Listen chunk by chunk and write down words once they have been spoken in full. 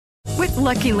With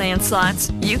Lucky Land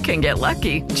Slots, you can get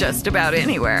lucky just about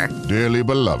anywhere. Dearly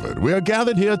beloved, we are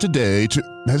gathered here today to...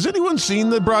 Has anyone seen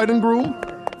the bride and groom?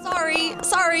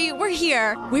 Sorry, we're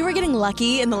here. We were getting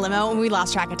lucky in the limo and we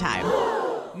lost track of time.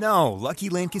 No, Lucky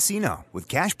Land Casino, with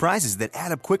cash prizes that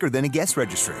add up quicker than a guest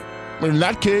registry. In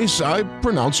that case, I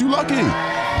pronounce you lucky.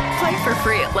 Play for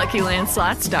free at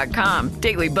LuckyLandSlots.com.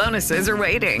 Daily bonuses are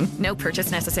waiting. No purchase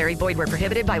necessary. Void where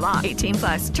prohibited by law.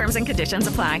 18+. Terms and conditions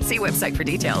apply. See website for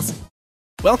details.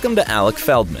 Welcome to Alec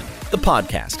Feldman, the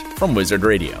podcast from Wizard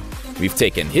Radio. We've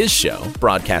taken his show,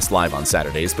 broadcast live on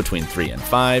Saturdays between 3 and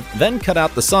 5, then cut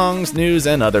out the songs, news,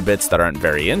 and other bits that aren't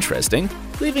very interesting,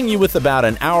 leaving you with about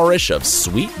an hour-ish of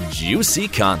sweet, juicy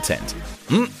content.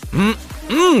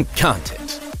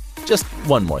 Content. Just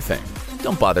one more thing.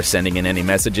 Don't bother sending in any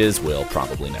messages, we'll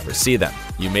probably never see them.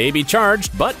 You may be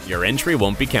charged, but your entry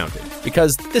won't be counted.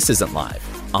 Because this isn't live,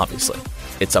 obviously.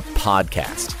 It's a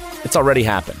podcast. It's already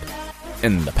happened.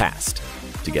 In the past.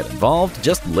 To get involved,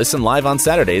 just listen live on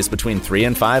Saturdays between 3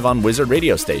 and 5 on Wizard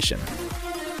Radio Station.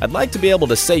 I'd like to be able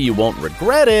to say you won't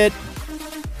regret it,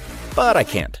 but I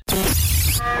can't.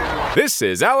 This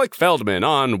is Alec Feldman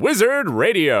on Wizard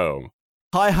Radio.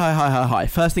 Hi.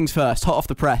 First things first, hot off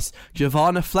the press.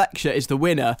 Giovanna Fletcher is the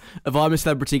winner of I'm a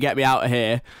Celebrity, Get Me Out of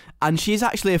Here. And she's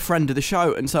actually a friend of the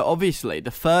show. And so obviously the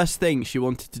first thing she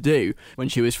wanted to do when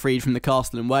she was freed from the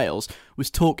castle in Wales was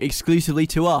talk exclusively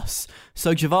to us.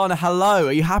 So Giovanna, hello.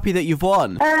 Are you happy that you've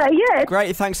won? Yeah.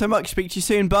 Great. Thanks so much. Speak to you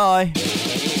soon. Bye.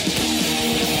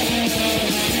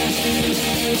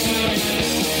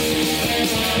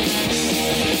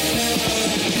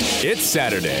 It's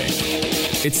Saturday.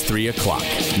 It's 3 o'clock.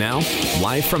 Now,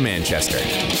 live from Manchester,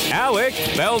 Alec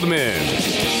Feldman.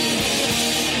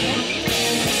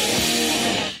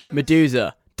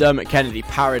 Medusa, Dermot Kennedy,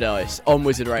 Paradise, on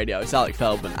Wizard Radio. It's Alec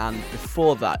Feldman, and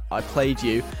before that, I played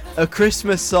you a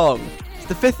Christmas song. It's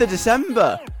the 5th of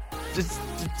December. It's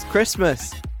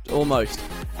Christmas, almost.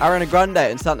 Ariana Grande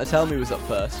and Santa Tell Me was up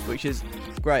first, which is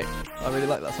great. I really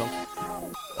like that song.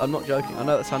 I'm not joking. I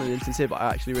know that sounded insincere, but I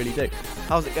actually really do.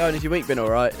 How's it going? Has your week been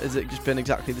alright? Has it just been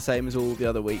exactly the same as all the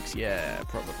other weeks? Yeah,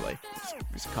 probably.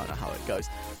 It's kind of how it goes.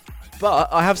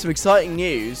 But I have some exciting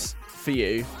news for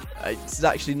you. It's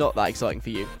actually not that exciting for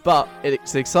you, but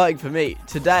it's exciting for me.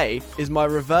 Today is my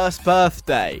reverse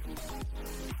birthday.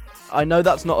 I know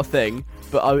that's not a thing,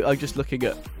 but I'm just looking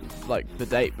at like the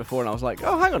date before and I was like,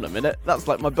 oh, hang on a minute. That's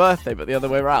like my birthday, but the other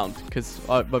way around, because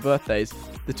my birthday is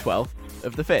the 12th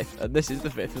of the 5th, and this is the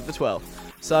 5th of the 12th.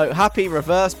 So happy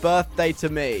reverse birthday to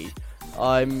me.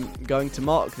 I'm going to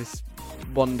mark this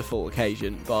wonderful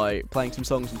occasion by playing some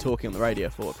songs and talking on the radio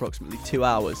for approximately 2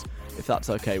 hours, if that's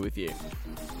okay with you.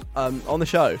 On the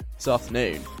show this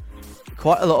afternoon,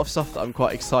 quite a lot of stuff that I'm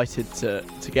quite excited to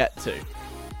get to.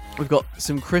 We've got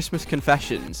some Christmas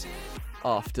confessions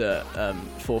after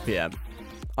 4 p.m.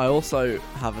 I also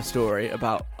have a story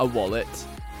about a wallet.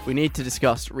 We need to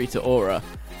discuss Rita Ora.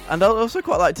 And I'd also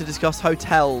quite like to discuss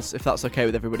hotels, if that's okay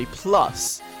with everybody.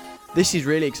 Plus, this is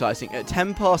really exciting. At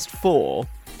 4:10,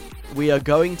 we are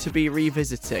going to be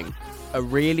revisiting a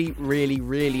really, really,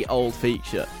 really old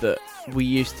feature that we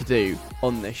used to do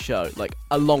on this show, like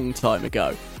a long time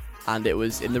ago. And it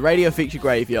was in the radio feature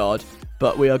graveyard,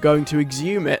 but we are going to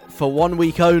exhume it for 1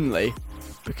 week only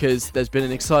because there's been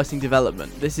an exciting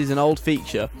development. This is an old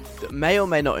feature that may or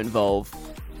may not involve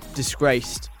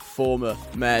disgraced former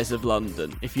mayors of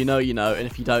London. If you know, you know, and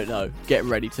if you don't know, get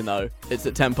ready to know. It's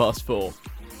at 4:10.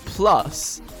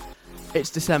 Plus, it's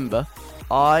December.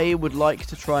 I would like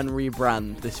to try and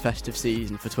rebrand this festive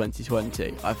season for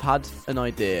 2020. I've had an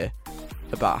idea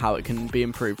about how it can be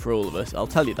improved for all of us. I'll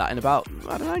tell you that in about,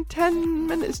 10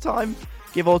 minutes time,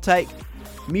 give or take.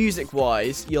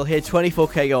 Music-wise, you'll hear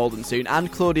 24K Golden soon,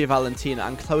 and Claudia Valentina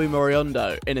and Chloe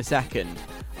Moriondo in a second.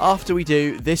 After we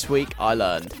do, This Week I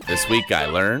Learned. This week I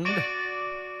learned...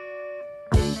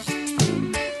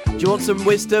 Do you want some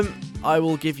wisdom? I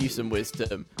will give you some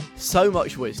wisdom. So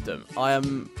much wisdom. I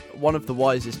am one of the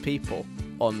wisest people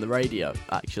on the radio,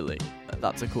 actually.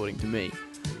 That's according to me.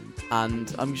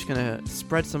 And I'm just going to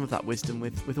spread some of that wisdom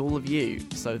with all of you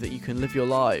so that you can live your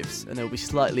lives and they'll be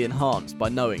slightly enhanced by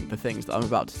knowing the things that I'm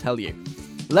about to tell you.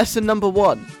 Lesson number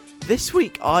 1. This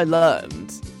week I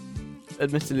learned...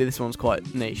 Admittedly, this one's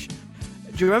quite niche.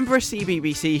 Do you remember a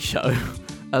CBBC show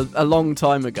a long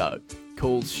time ago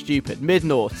called Stupid?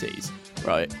 Mid-noughties,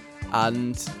 right?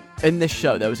 And in this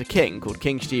show, there was a king called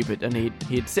King Stupid, and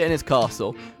he'd sit in his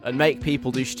castle and make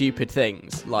people do stupid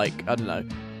things, like, I don't know,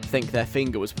 think their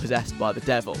finger was possessed by the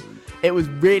devil. It was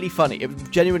really funny. It was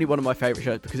genuinely one of my favourite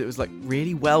shows because it was, like,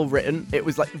 really well written. It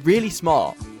was, like, really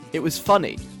smart. It was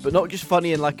funny, but not just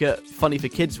funny in, like, a funny for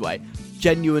kids way.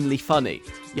 genuinely funny.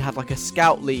 You had like a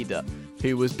scout leader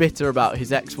who was bitter about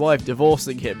his ex-wife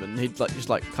divorcing him, and he'd like just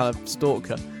like kind of stalk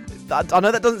her. I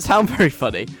know that doesn't sound very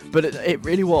funny, but it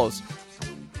really was.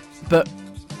 But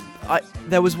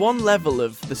there was one level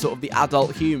of the sort of the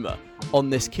adult humour on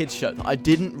this kids show that I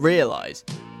didn't realise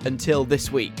until this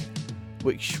week,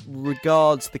 which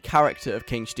regards the character of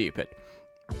King Stupid.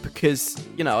 Because,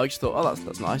 you know, I just thought, oh,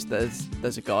 that's nice.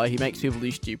 There's a guy, he makes people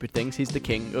do stupid things. He's the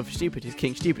king of stupid. He's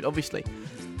King Stupid, obviously.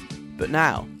 But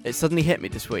now, it suddenly hit me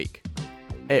this week.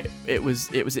 It was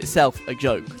itself a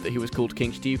joke that he was called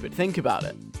King Stupid. Think about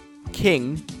it.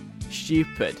 King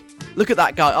Stupid. Look at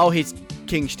that guy. Oh, he's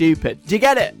King Stupid. Do you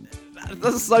get it?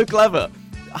 That's so clever.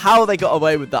 How they got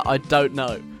away with that, I don't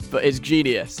know. But it's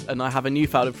genius. And I have a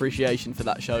newfound appreciation for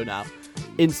that show now.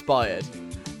 Inspired.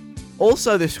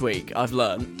 Also this week, I've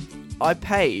learned, I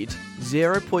paid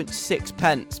 0.6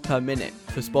 pence per minute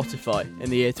for Spotify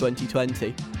in the year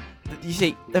 2020. You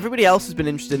see, everybody else has been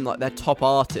interested in like their top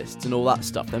artists and all that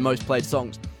stuff, their most played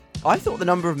songs. I thought the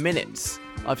number of minutes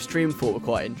I've streamed for were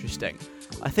quite interesting.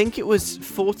 I think it was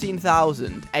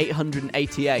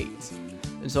 14,888.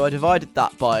 And so I divided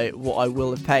that by what I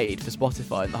will have paid for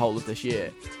Spotify in the whole of this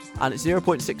year. And it's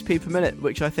 0.6p per minute,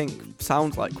 which I think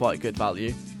sounds like quite good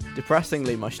value.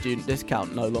 Depressingly, my student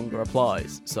discount no longer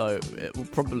applies, so it will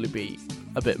probably be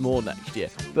a bit more next year.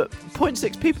 But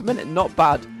 0.6p per minute, not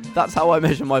bad. That's how I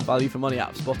measure my value for money out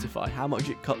of Spotify, how much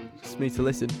it costs me to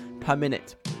listen per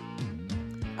minute.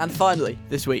 And finally,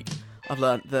 this week, I've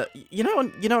learned that, you know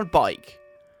on a bike,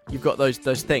 you've got those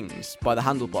things by the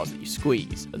handlebars that you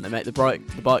squeeze, and they make the bike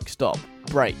stop.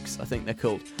 Brakes, I think they're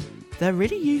called. They're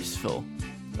really useful,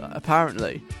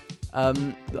 apparently.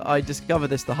 I discovered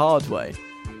this the hard way,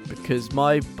 because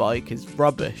my bike is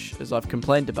rubbish, as I've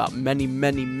complained about many,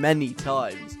 many, many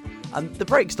times. And the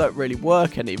brakes don't really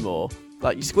work anymore.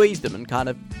 Like, you squeeze them and kind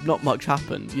of not much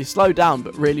happens. You slow down,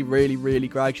 but really, really, really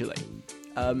gradually.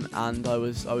 And I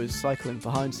was cycling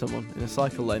behind someone in a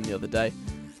cycle lane the other day,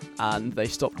 and they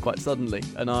stopped quite suddenly.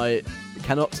 And I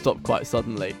cannot stop quite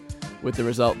suddenly, with the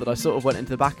result that I sort of went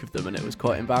into the back of them, and it was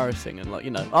quite embarrassing. And, like,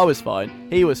 you know, I was fine.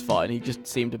 He was fine. He just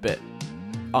seemed a bit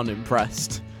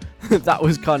unimpressed. That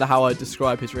was kind of how I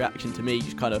describe his reaction to me,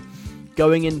 just kind of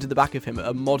going into the back of him at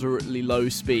a moderately low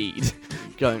speed,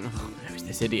 going, oh, who's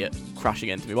this idiot crashing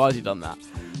into me? Why has he done that?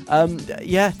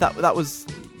 Yeah, that was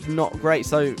not great.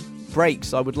 So,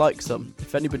 brakes, I would like some.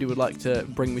 If anybody would like to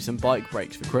bring me some bike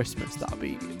brakes for Christmas, that would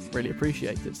be really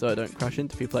appreciated, so I don't crash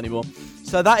into people anymore.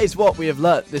 So that is what we have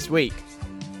learnt this week.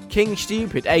 King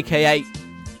Stupid, aka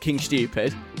King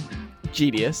Stupid,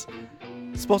 genius.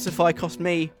 Spotify cost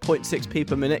me 0.6p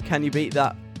per minute. Can you beat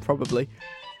that? Probably.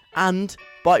 And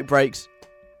bike brakes,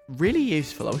 really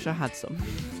useful. I wish I had some.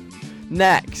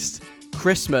 Next,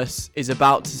 Christmas is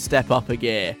about to step up a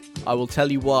gear. I will tell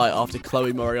you why after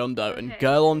Chloe Moriondo and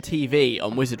Girl on TV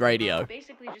on Wizard Radio.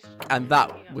 And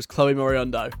that was Chloe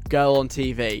Moriondo, Girl on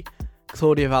TV.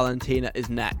 Claudia Valentina is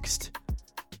next.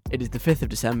 It is the 5th of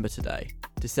December today.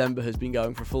 December has been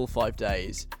going for a full 5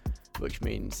 days, which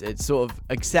means it's sort of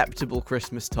acceptable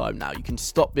Christmas time now. You can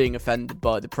stop being offended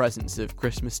by the presence of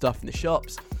Christmas stuff in the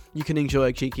shops. You can enjoy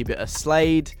a cheeky bit of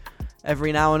Slade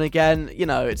every now and again. You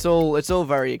know, it's all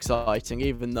very exciting,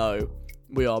 even though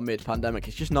we are mid-pandemic.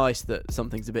 It's just nice that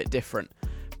something's a bit different.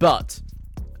 But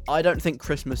I don't think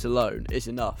Christmas alone is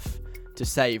enough to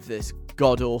save this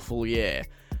god-awful year.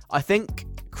 I think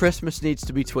Christmas needs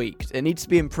to be tweaked. It needs to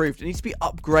be improved. It needs to be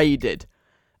upgraded,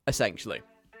 essentially.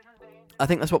 I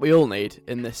think that's what we all need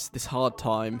in this hard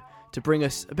time, to bring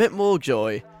us a bit more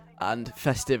joy and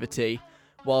festivity,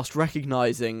 whilst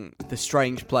recognising the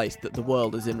strange place that the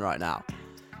world is in right now.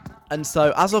 And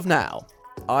so, as of now,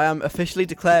 I am officially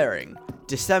declaring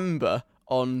December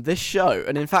on this show,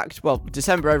 and in fact, well,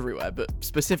 December everywhere, but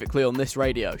specifically on this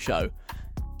radio show,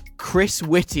 Chris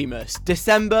Whittymas.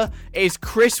 December is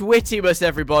Chris Whittymas,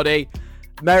 everybody.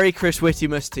 Merry Chris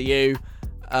Whittymas to you.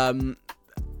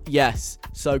 Yes,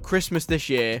 so Christmas this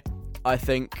year, I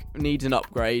think, needs an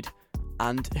upgrade,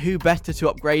 and who better to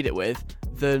upgrade it with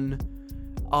than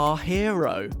our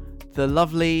hero, the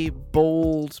lovely,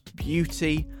 bald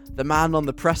beauty, the man on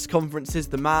the press conferences,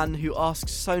 the man who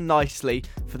asks so nicely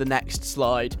for the next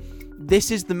slide.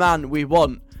 This is the man we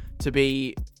want to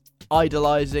be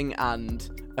idolising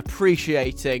and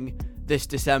appreciating this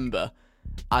December.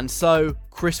 And so,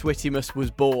 Chris Whittymas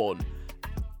was born.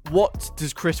 What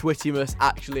does Chris Whittymas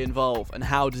actually involve, and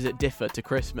how does it differ to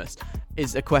Christmas,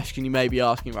 is a question you may be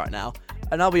asking right now.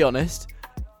 And I'll be honest,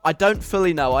 I don't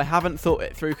fully know. I haven't thought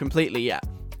it through completely yet.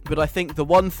 But I think the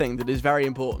one thing that is very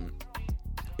important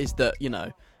is that, you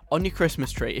know, on your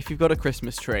Christmas tree, if you've got a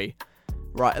Christmas tree,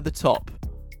 right at the top,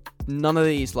 none of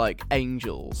these like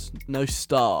angels, no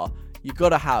star. You got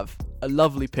to have a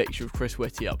lovely picture of Chris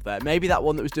Whitty up there. Maybe that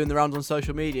one that was doing the rounds on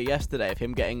social media yesterday of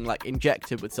him getting like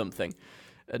injected with something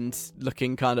and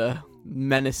looking kind of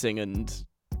menacing and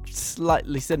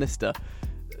slightly sinister.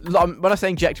 When I say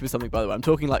injected with something, by the way, I'm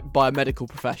talking like biomedical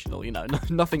professional, you know,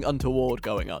 nothing untoward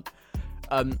going on.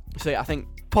 So yeah, I think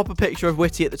pop a picture of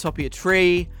Whitty at the top of your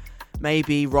tree.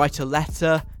 Maybe write a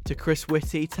letter to Chris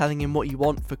Whitty telling him what you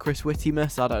want for Chris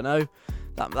Whittymas. I don't know.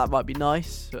 That might be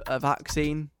nice. A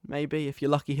vaccine, maybe. If you're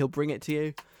lucky, he'll bring it to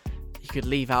you. You could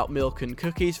leave out milk and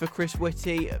cookies for Chris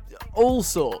Whitty. All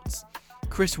sorts.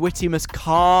 Chris Whittymas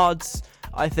cards,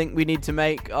 I think we need to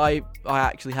make. I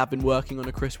actually have been working on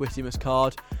a Chris Whittymas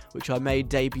card, which I may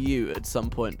debut at some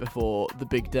point before the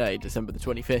big day, December the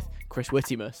 25th, Chris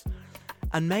Whittymas.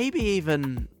 And maybe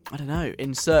even, I don't know,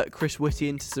 insert Chris Whitty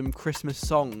into some Christmas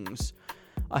songs.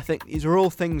 I think these are all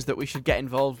things that we should get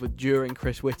involved with during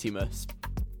Chris Whittymas.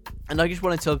 And I just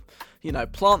wanted to, you know,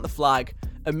 plant the flag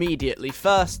immediately.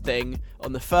 First thing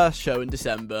on the first show in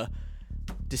December.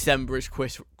 December is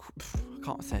I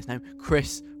can't say his name.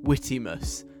 Chris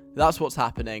Whittymas. That's what's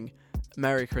happening.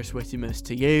 Merry Chris Whittymas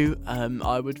to you.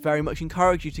 I would very much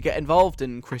encourage you to get involved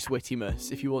in Chris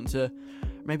Whittymas if you want to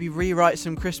maybe rewrite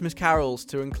some Christmas carols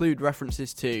to include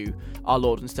references to our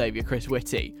Lord and Saviour Chris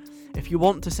Whitty. If you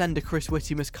want to send a Chris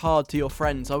Whittymas card to your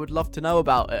friends, I would love to know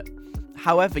about it.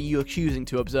 However you are choosing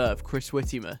to observe Chris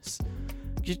Whittymas,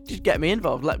 just get me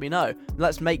involved, let me know.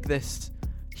 Let's make this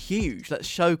huge. Let's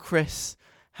show Chris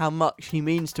how much he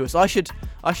means to us. I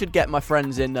should get my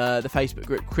friends in the Facebook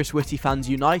group Chris Whitty Fans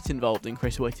Unite involved in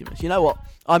Chris Whittymas. You know what?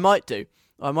 I might do.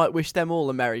 I might wish them all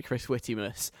a Merry Chris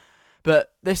Whittymas.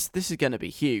 But this is going to be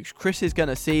huge. Chris is going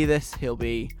to see this. He'll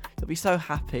be so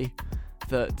happy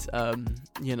that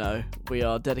you know, we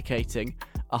are dedicating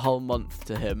a whole month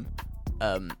to him.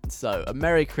 So a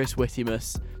Merry Chris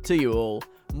Whittymas to you all.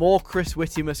 More Chris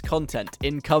Whittymas content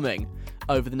incoming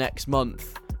over the next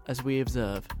month as we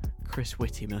observe Chris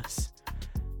Whittymas.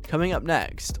 Coming up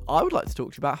next, I would like to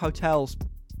talk to you about hotels.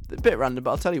 A bit random,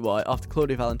 but I'll tell you why after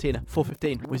Claudia Valentina,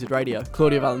 4:15, Wizard Radio.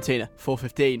 Claudia Valentina,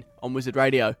 4:15 on Wizard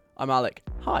Radio. I'm Alec.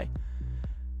 Hi.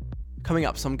 Coming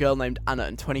up, some girl named Anna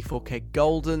and 24K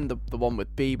Golden, the one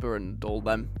with Bieber and all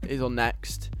them, is on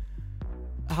next.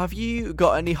 Have you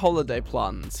got any holiday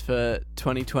plans for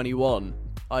 2021?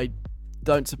 I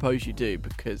don't suppose you do,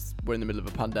 because we're in the middle of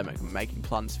a pandemic and making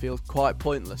plans feels quite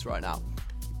pointless right now.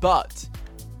 But,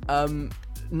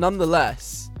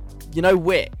 nonetheless, you know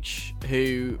Which,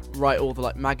 who write all the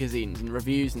like magazines and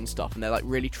reviews and stuff, and they're like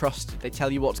really trusted. They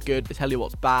tell you what's good, they tell you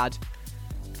what's bad.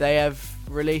 They have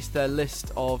released their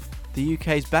list of the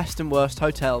UK's best and worst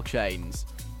hotel chains.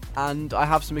 And I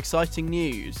have some exciting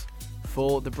news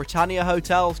for the Britannia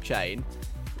Hotels chain.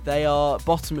 They are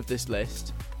bottom of this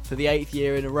list for the 8th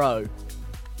year in a row.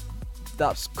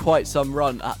 That's quite some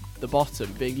run at the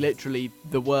bottom, being literally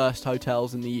the worst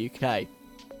hotels in the UK,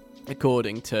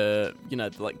 according to, you know,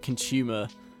 the, like, consumer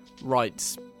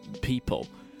rights people.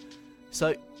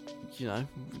 So, you know,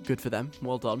 good for them.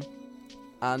 Well done.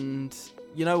 And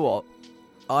you know what?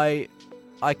 I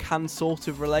can sort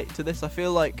of relate to this. I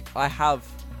feel like I have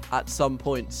at some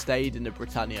point stayed in a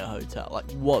Britannia hotel, like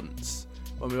once,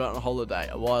 when we went on a holiday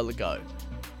a while ago.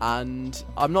 And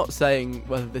I'm not saying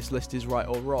whether this list is right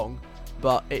or wrong,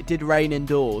 but it did rain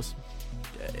indoors.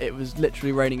 It was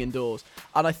literally raining indoors.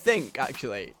 And I think,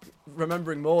 actually,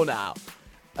 remembering more now,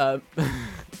 oh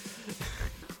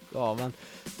man,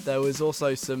 there was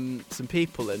also some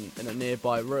people in a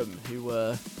nearby room who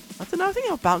were, I don't know, I think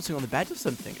they were bouncing on the bed or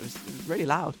something. It was really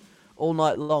loud all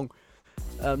night long.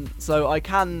 So I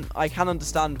can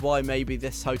understand why maybe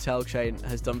this hotel chain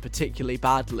has done particularly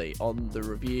badly on the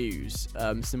reviews.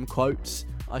 Some quotes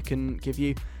I can give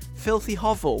you. Filthy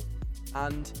hovel,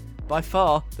 and by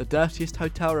far the dirtiest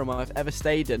hotel room I've ever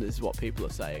stayed in, is what people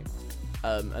are saying.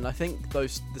 And I think the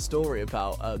story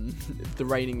about the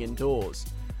raining indoors,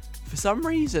 for some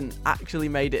reason, actually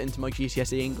made it into my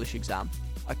GCSE English exam.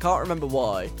 I can't remember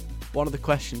why. One of the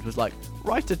questions was like,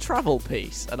 write a travel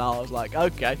piece, and I was like,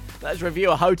 okay, let's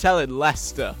review a hotel in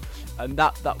Leicester, and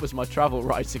that was my travel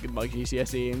writing in my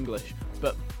GCSE English.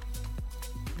 But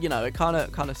you know, it kind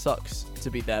of sucks to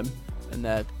be them and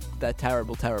their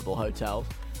terrible hotels.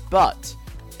 But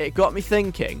it got me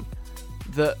thinking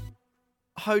that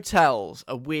hotels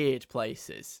are weird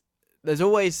places. There's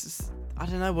always, I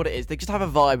don't know what it is, they just have a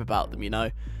vibe about them, you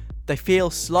know. They feel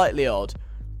slightly odd,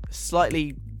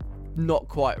 slightly not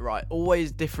quite right,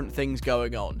 always different things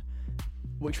going on,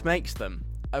 which makes them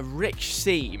a rich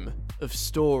seam of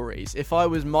stories. If I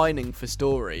was mining for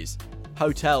stories,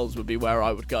 hotels would be where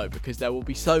I would go, because there will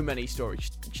be so many stories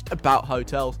just about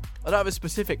hotels. I don't have a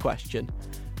specific question.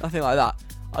 Nothing like that.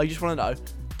 I just want to know,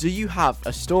 do you have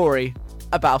a story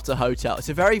about a hotel? It's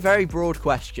a very, very broad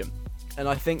question. And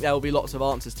I think there will be lots of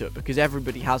answers to it because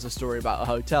everybody has a story about a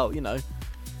hotel, you know.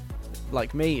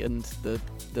 Like me and the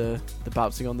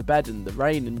bouncing on the bed and the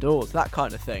rain indoors, that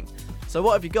kind of thing. So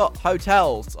what have you got?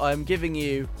 Hotels. I'm giving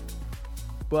you,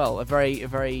 well, a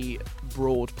very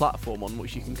broad platform on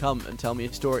which you can come and tell me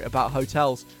a story about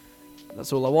hotels.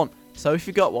 That's all I want. So if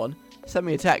you got one, send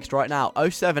me a text right now,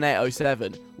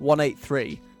 07807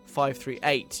 183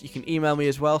 538. You can email me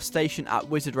as well,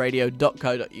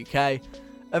 station@wizardradio.co.uk.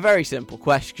 A very simple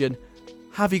question.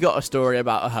 Have you got a story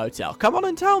about a hotel? Come on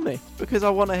and tell me, because I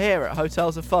want to hear it.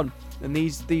 Hotels are fun. And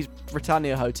these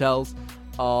Britannia hotels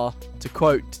are, to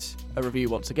quote a review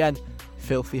once again,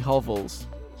 filthy hovels,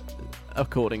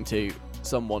 according to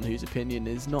someone whose opinion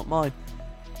is not mine.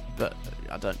 But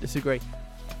I don't disagree.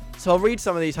 So I'll read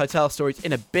some of these hotel stories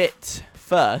in a bit.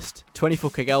 First,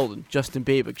 24K Golden, Justin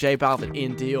Bieber, J Balvin,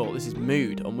 Ian Dior. This is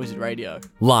Mood on Wizard Radio.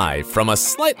 Live from a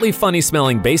slightly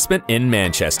funny-smelling basement in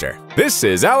Manchester, this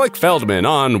is Alec Feldman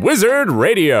on Wizard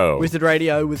Radio. Wizard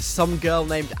Radio with Some Girl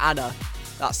Named Anna.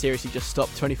 That seriously just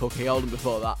stopped. 24K Golden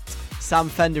before that. Sam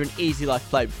Fender and Easy Life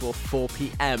Play before 4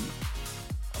 p.m.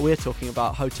 We're talking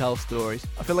about hotel stories.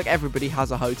 I feel like everybody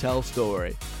has a hotel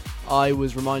story. I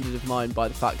was reminded of mine by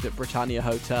the fact that Britannia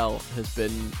Hotel has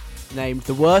been named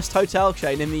the worst hotel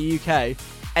chain in the UK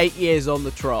 8 years on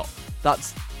the trot.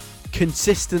 That's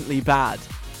consistently bad.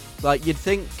 Like, you'd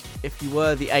think if you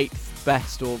were the 8th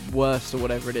best or worst or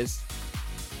whatever it is,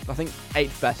 I think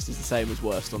 8th best is the same as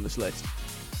worst on this list.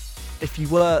 If you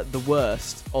were the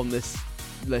worst on this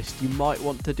list, you might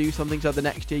want to do something so the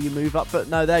next year you move up, but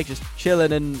no, they're just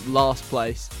chilling in last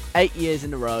place 8 years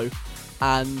in a row.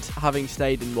 And having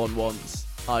stayed in one once,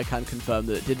 I can confirm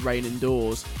that it did rain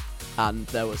indoors and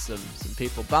there were some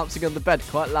people bouncing on the bed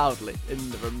quite loudly in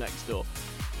the room next door.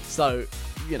 So,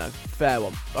 you know, fair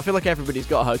one. I feel like everybody's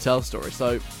got a hotel story,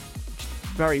 so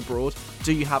very broad.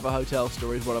 Do you have a hotel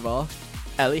story is what I've asked.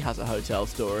 Ellie has a hotel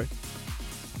story.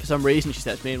 For some reason, she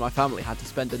says, me and my family had to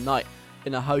spend a night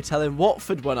in a hotel in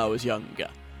Watford when I was younger.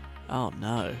 Oh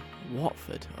no,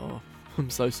 Watford. Oh,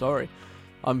 I'm so sorry.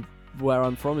 Where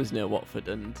I'm from is near Watford,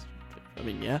 and I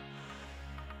mean, yeah,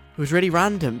 it was really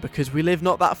random because we live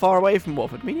not that far away from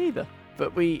Watford. Me neither.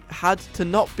 But we had to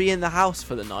not be in the house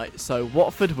for the night, so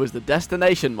Watford was the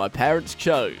destination my parents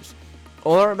chose.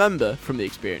 All I remember from the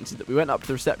experience is that we went up to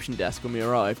the reception desk when we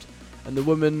arrived, and the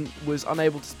woman was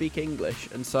unable to speak English,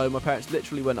 and so my parents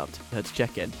literally went up to her to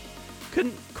check in.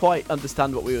 Couldn't quite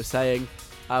understand what we were saying,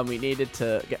 and we needed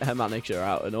to get her manager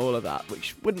out and all of that,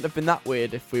 which wouldn't have been that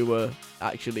weird if we were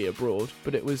actually abroad,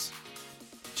 but it was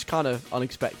just kind of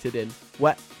unexpected in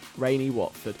wet, rainy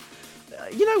Watford.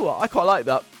 You know what? I quite like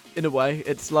that in a way.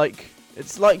 It's like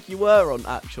you were on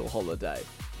actual holiday,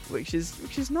 which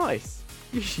is nice.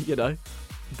 You know,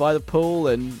 by the pool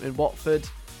in Watford.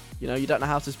 You know, you don't know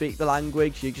how to speak the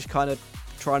language. You're just kind of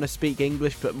trying to speak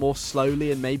English, but more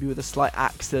slowly and maybe with a slight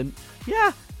accent.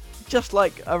 Yeah. Just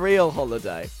like a real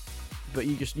holiday, but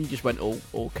you just went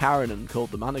all Karen and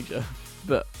called the manager.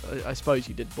 But I suppose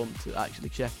you did want to actually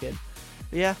check in.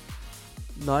 Yeah,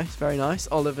 nice, very nice.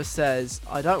 Oliver says,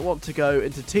 I don't want to go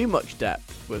into too much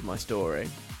depth with my story,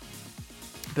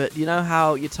 but you know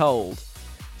how you're told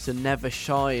to never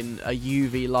shine a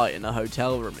UV light in a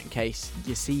hotel room in case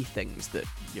you see things that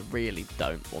you really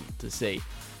don't want to see.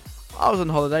 I was on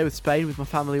holiday with Spain with my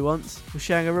family once. I was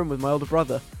sharing a room with my older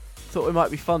brother. Thought it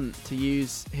might be fun to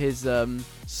use his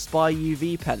spy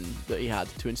UV pen that he had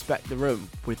to inspect the room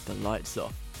with the lights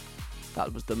off.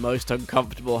 That was the most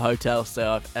uncomfortable hotel stay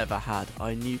I've ever had.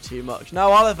 I knew too much.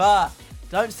 No, Oliver,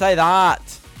 don't say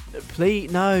that.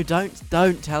 Please, no,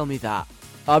 don't tell me that.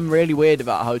 I'm really weird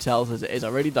about hotels as it is. I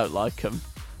really don't like them.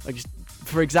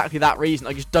 For exactly that reason,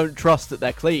 I just don't trust that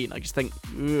they're clean. I just think,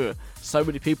 ugh, so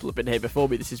many people have been here before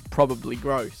me. This is probably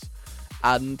gross.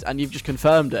 And you've just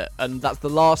confirmed it, and that's the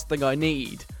last thing I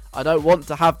need. I don't want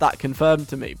to have that confirmed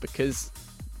to me because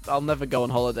I'll never go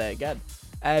on holiday again.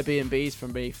 Airbnbs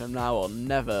from me from now on,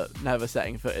 never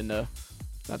setting foot in a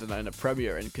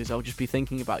Premier Inn, because I'll just be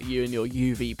thinking about you and your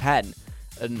UV pen,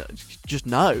 and just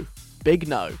no, big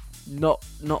no, not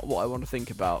what I want to think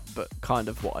about, but kind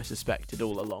of what I suspected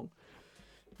all along.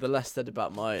 The less said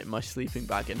about my sleeping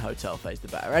bag in hotel phase, the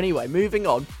better. Anyway, moving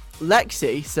on.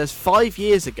 Lexi says 5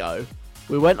 years ago,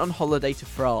 we went on holiday to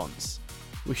France.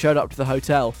 We showed up to the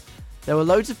hotel. There were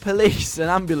loads of police and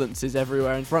ambulances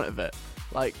everywhere in front of it.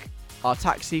 Like, our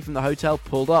taxi from the hotel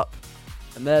pulled up,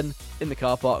 and then in the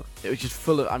car park, it was just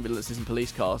full of ambulances and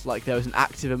police cars, like there was an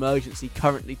active emergency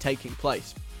currently taking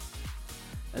place.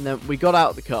 And then we got out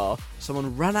of the car.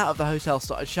 Someone ran out of the hotel,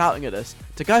 started shouting at us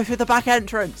to go through the back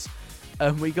entrance.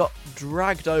 And we got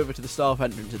dragged over to the staff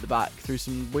entrance at the back through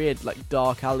some weird, like,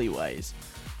 dark alleyways.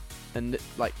 And,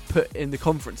 like, put in the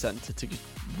conference centre to just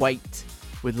wait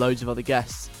with loads of other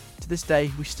guests. To this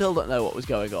day, we still don't know what was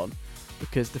going on.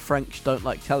 Because the French don't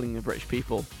like telling the British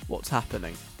people what's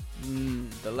happening.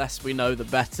 The less we know, the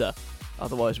better.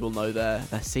 Otherwise, we'll know their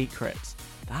secrets.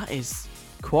 That is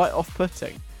quite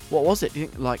off-putting. What was it? Do you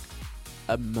think, like,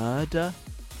 a murder?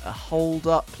 A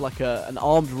hold-up? Like an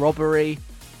armed robbery?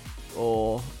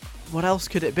 Or what else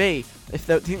could it be? Do you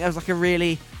think there was, like, a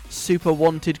really super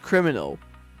wanted criminal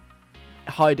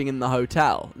hiding in the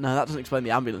hotel? No, that doesn't explain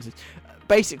the ambulances.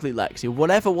 Basically, Lexi,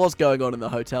 whatever was going on in the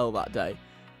hotel that day,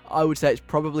 I would say it's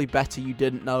probably better you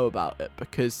didn't know about it,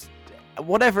 because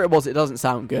whatever it was, it doesn't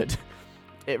sound good.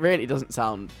 It really doesn't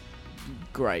sound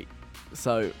great.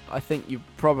 So I think you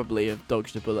probably have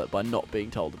dodged a bullet by not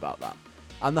being told about that.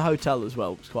 And the hotel as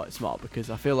well was quite smart, because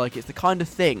I feel like it's the kind of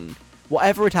thing,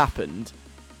 whatever had happened,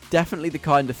 definitely the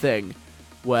kind of thing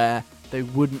where they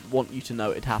wouldn't want you to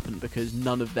know it happened, because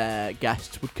none of their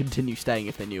guests would continue staying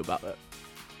if they knew about it.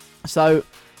 So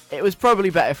it was probably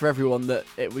better for everyone that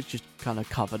it was just kind of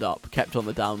covered up, kept on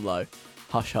the down low.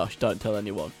 Hush, hush, don't tell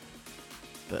anyone.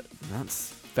 But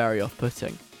that's very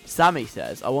off-putting. Sammy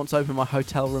says, I once opened my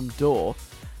hotel room door.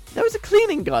 There was a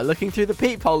cleaning guy looking through the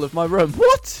peephole of my room.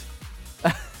 What?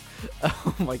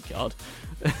 Oh my god.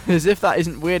 As if that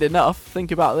isn't weird enough,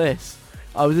 think about this.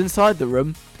 I was inside the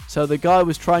room, so the guy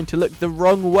was trying to look the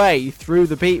wrong way through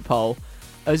the peephole,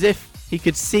 as if he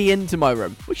could see into my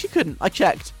room, which he couldn't. I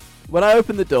checked. When I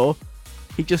opened the door,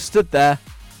 he just stood there,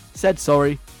 said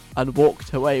sorry, and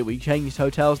walked away. We changed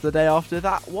hotels the day after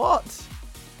that. What?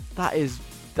 That is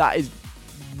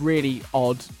really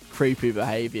odd, creepy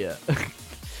behaviour.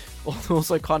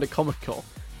 Also kind of comical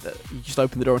that you just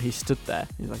opened the door and he stood there.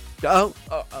 He's like, oh,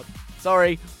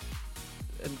 sorry.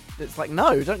 And it's like,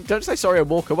 no, don't say sorry and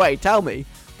walk away. Tell me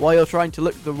why you're trying to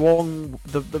look the wrong.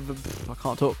 I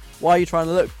can't talk. Why are you trying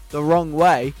to look the wrong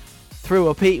way through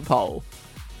a peephole?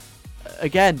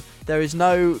 Again, there is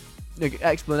no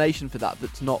explanation for that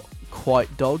that's not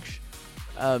quite dodge.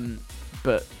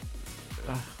 But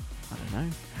I don't know.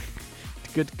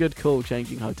 Good call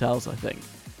changing hotels, I think.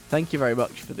 Thank you very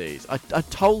much for these. I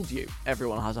told you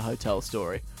everyone has a hotel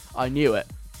story. I knew it.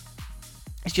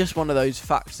 It's just one of those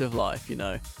facts of life, you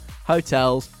know.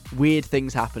 Hotels, weird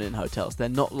things happen in hotels. They're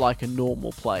not like a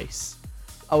normal place.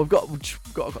 Oh, we've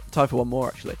got time for one more,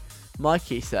 actually.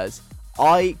 Mikey says,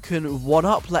 I can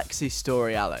one-up Lexi's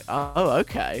story, Alec. Oh,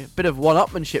 okay. Bit of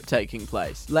one-upmanship taking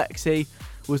place. Lexi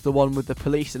was the one with the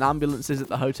police and ambulances at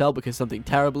the hotel because something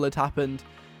terrible had happened.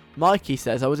 Mikey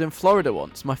says, I was in Florida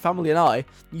once. My family and I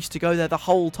used to go there the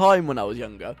whole time when I was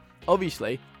younger.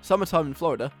 Obviously, summertime in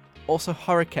Florida, also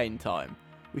hurricane time.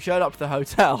 We showed up to the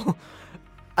hotel,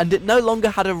 and it no longer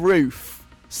had a roof.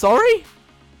 Sorry?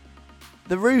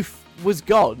 The roof was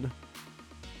gone.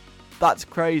 That's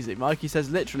crazy. Mikey says,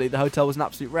 literally, the hotel was an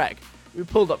absolute wreck. We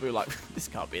pulled up, we were like, this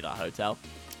can't be that hotel.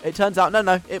 It turns out,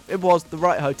 no, it was the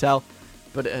right hotel,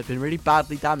 but it had been really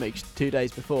badly damaged 2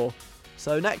 days before.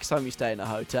 So next time you stay in a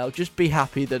hotel, just be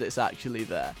happy that it's actually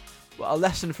there. Well, a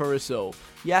lesson for us all.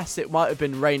 Yes, it might have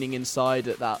been raining inside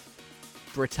at that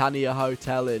Britannia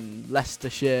Hotel in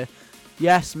Leicestershire.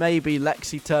 Yes, maybe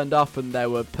Lexi turned up and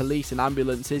there were police and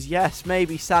ambulances. Yes,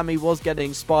 maybe Sammy was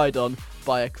getting spied on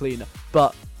by a cleaner.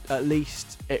 But at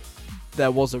least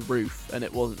there was a roof and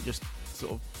it wasn't just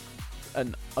sort of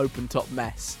an open-top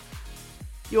mess.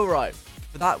 You're right.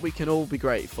 For that, we can all be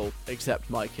grateful, except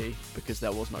Mikey, because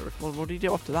there was no roof. Well, what do you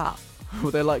do after that? Well,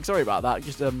 they're like, sorry about that,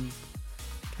 just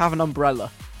have an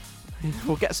umbrella.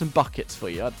 We'll get some buckets for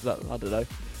you. I don't know.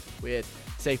 Weird.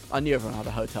 See, I knew everyone had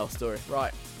a hotel story.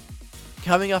 Right.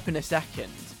 Coming up in a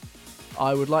second,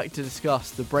 I would like to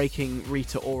discuss the breaking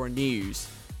Rita Ora news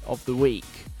of the week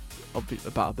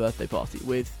about a birthday party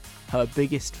with her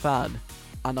biggest fan,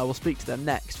 and I will speak to them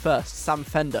next. First, Sam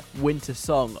Fender, Winter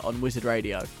Song on Wizard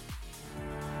Radio.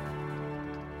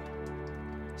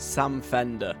 Sam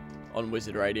Fender on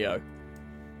Wizard Radio.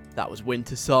 That was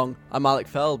Winter Song. I'm Alec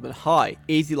Feldman. Hi,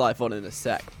 Easy Life on in a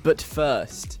sec. But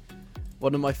first,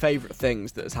 one of my favourite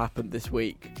things that has happened this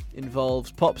week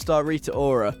involves pop star Rita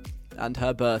Ora and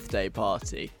her birthday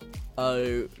party.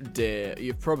 Oh dear,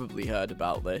 you've probably heard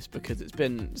about this because it's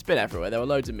been everywhere. There were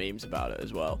loads of memes about it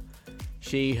as well.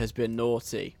 She has been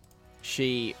naughty.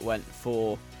 She went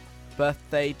for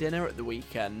birthday dinner at the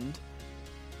weekend,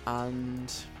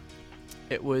 and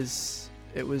it was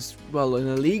well, an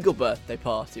illegal birthday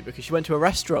party because she went to a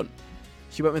restaurant.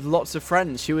 She went with lots of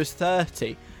friends. She was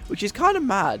 30, which is kind of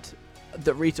mad.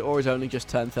 that Rita Ora's only just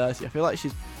turned 30. I feel like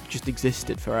she's just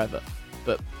existed forever.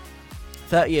 But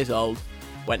 30 years old,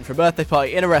 went for a birthday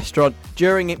party in a restaurant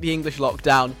during the English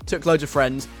lockdown, took loads of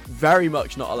friends, very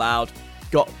much not allowed,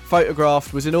 got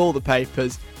photographed, was in all the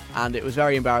papers, and it was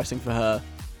very embarrassing for her.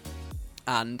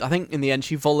 And I think in the end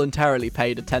she voluntarily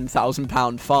paid a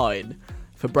 £10,000 fine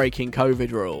for breaking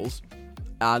COVID rules.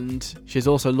 And she's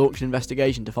also launched an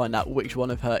investigation to find out which one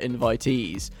of her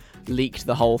invitees leaked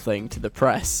the whole thing to the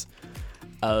press.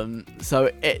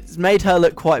 So it's made her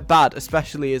look quite bad,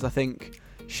 especially as I think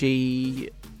she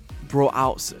brought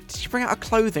out... Did she bring out a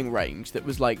clothing range that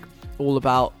was like all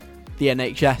about the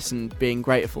NHS and being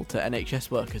grateful to NHS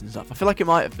workers and stuff? I feel like it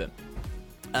might have been.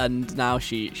 And now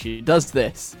she does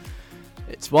this.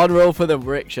 It's one rule for the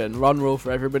rich and one rule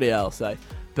for everybody else, eh?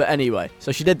 But anyway,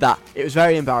 so she did that. It was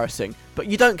very embarrassing. But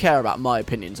you don't care about my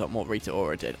opinions on what Rita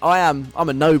Ora did. I'm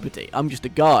a nobody. I'm just a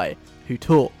guy who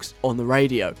talks on the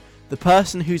radio. The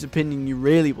person whose opinion you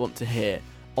really want to hear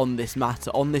on this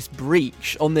matter, on this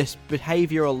breach, on this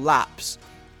behavioural lapse,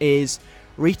 is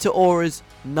Rita Ora's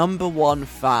 #1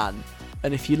 fan.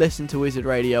 And if you listen to Wizard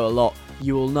Radio a lot,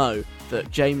 you will know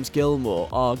that James Gilmore,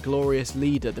 our glorious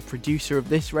leader, the producer of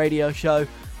this radio show,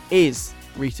 is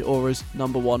Rita Ora's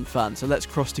 #1 fan. So let's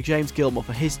cross to James Gilmore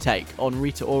for his take on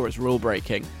Rita Ora's rule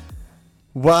breaking.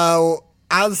 Well,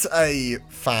 as a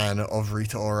fan of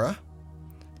Rita Ora,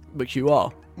 which you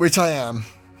are, which I am,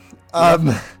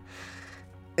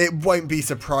 it won't be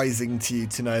surprising to you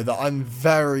to know that I'm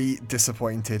very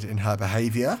disappointed in her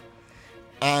behaviour.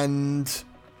 And,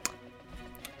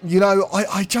 you know,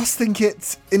 I just think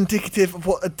it's indicative of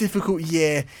what a difficult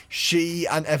year she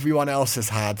and everyone else has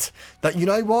had. That, you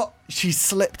know what? She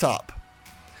slipped up.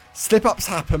 Slip-ups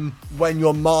happen when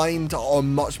your mind are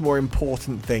on much more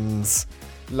important things,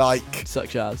 like...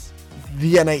 Such as?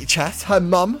 The NHS. Her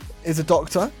mum is a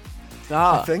doctor,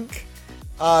 I think.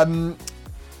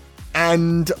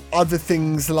 And other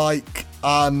things like...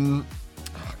 God,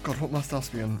 what must else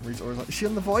be on Rita Ora? Is she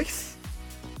on The Voice?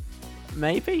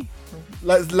 Maybe.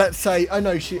 Let's say, I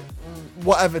know she,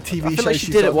 whatever TV show I feel like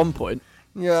she did at one point.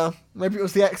 Yeah, maybe it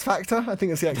was the X Factor. I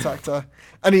think it's the X Factor.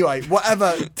 Anyway,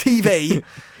 whatever TV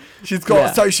she's got.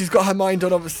 Yeah. So she's got her mind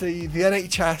on obviously the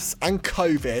NHS and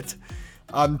COVID.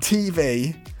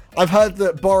 TV. I've heard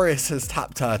that Boris has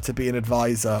tapped her to be an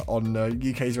advisor on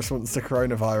UK's response to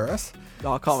coronavirus.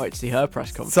 Oh, I can't wait to see her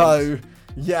press conference. So.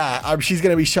 Yeah, she's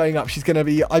going to be showing up. She's going to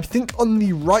be, I think, on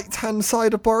the right-hand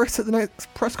side of Boris at the next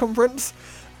press conference.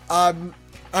 And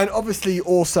obviously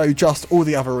also just all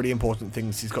the other really important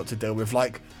things she's got to deal with,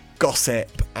 like gossip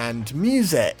and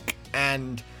music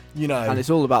and, you know... And it's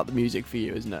all about the music for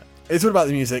you, isn't it? It's all about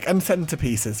the music and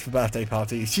centerpieces for birthday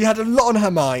parties. She had a lot on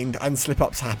her mind and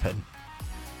slip-ups happen.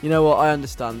 You know what, I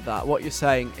understand that. What you're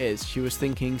saying is she was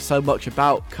thinking so much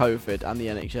about COVID and the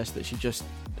NHS that she just...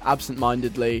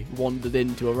 absent-mindedly wandered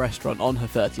into a restaurant on her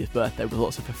 30th birthday with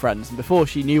lots of her friends, and before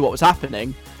she knew what was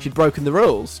happening, she'd broken the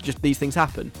rules. Just these things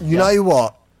happen. You know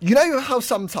what? You know how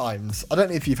sometimes, I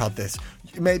don't know if you've had this,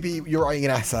 maybe you're writing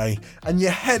an essay and your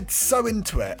head's so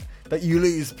into it that you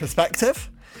lose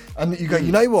perspective, and you go,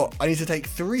 you know what? I need to take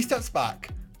 3 steps back,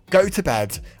 go to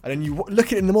bed, and then you look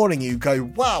at it in the morning, you go,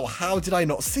 wow, how did I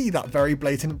not see that very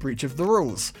blatant breach of the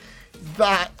rules?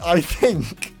 That, I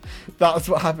think... That's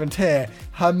what happened here.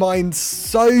 Her mind's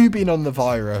so been on the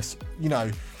virus. You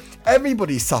know,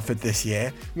 everybody's suffered this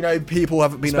year. You know, people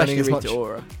haven't been earning as much.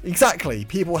 Ora. Exactly.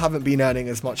 People haven't been earning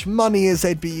as much money as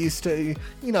they'd be used to.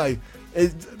 You know,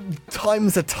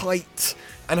 times are tight.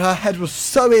 And her head was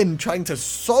so in trying to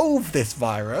solve this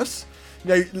virus.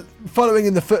 You know, following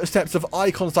in the footsteps of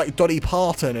icons like Dolly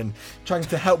Parton and trying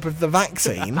to help with the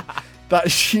vaccine, that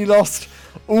she lost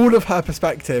all of her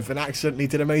perspective and accidentally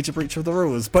did a major breach of the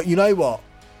rules. But you know what?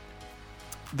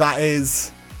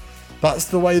 That's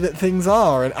the way that things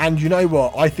are. And you know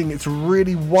what? I think it's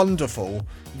really wonderful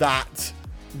that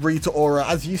Rita Ora,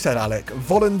 as you said, Alec,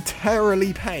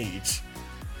 voluntarily paid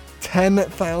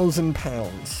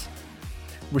 £10,000,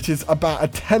 which is about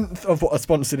 1/10 of what a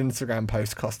sponsored Instagram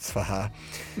post costs for her.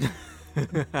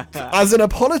 As an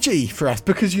apology for us,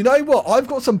 because you know what? I've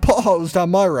got some potholes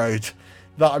down my road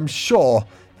that I'm sure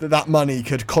that money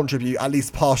could contribute at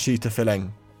least partially to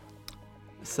filling.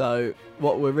 So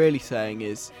what we're really saying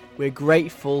is we're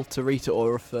grateful to Rita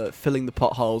Ora for filling the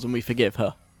potholes and we forgive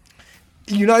her.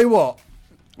 You know what?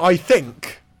 I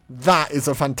think that is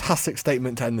a fantastic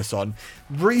statement to end this on.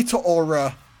 Rita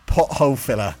Ora, pothole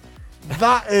filler.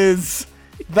 That is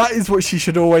what she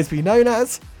should always be known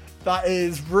as. That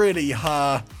is really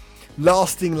her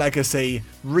lasting legacy.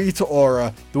 Rita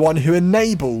Ora, the one who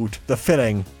enabled the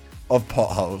filling of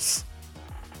potholes.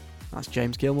 That's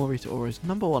James Gilmore, Rita Ora's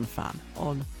 #1 fan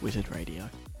on Wizard Radio.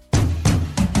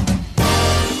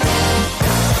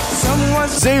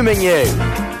 Someone's zooming you.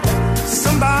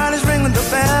 Somebody's ringing the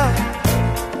bell.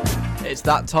 It's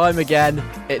that time again.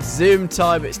 It's Zoom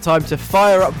time. It's time to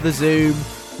fire up the Zoom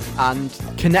and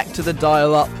connect to the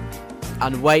dial-up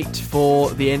and wait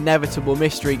for the inevitable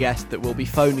mystery guest that will be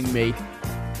phoning me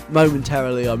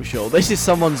momentarily, I'm sure. This is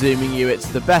Someone Zooming You. It's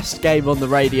the best game on the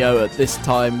radio at this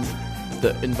time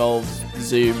that involves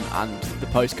Zoom and the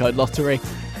postcode lottery.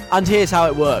 And here's how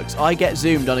it works. I get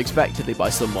zoomed unexpectedly by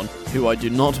someone who I do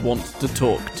not want to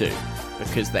talk to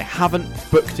because they haven't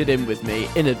booked it in with me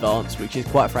in advance, which is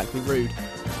quite frankly rude.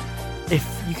 If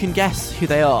you can guess who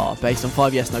they are based on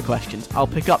 5 yes/no questions, I'll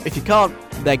pick up. If you can't,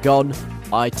 they're gone.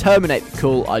 I terminate the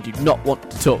call. I do not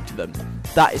want to talk to them.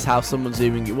 That is how Someone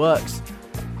Zooming You works.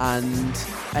 And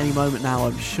any moment now,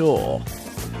 I'm sure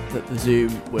that the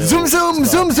Zoom will zoom, start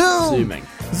zooming.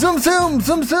 Zoom, zoom,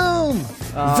 zoom, zoom.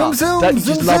 Zoom, zoom, don't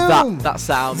zoom, just love zoom. that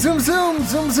sound. Zoom, zoom,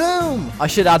 zoom, zoom. I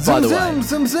should add, by the way,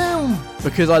 zoom, zoom.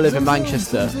 because I live in Zoom,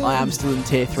 Manchester, zoom, I am still in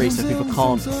tier 3, so zoom, people zoom,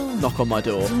 can't zoom. knock on my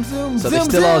door. Zoom, zoom, So they zoom,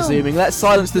 still are zoom. zooming. Let's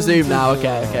silence the Zoom, Zoom now. zoom.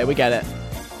 Okay, we get it.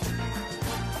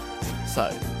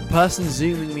 So, the person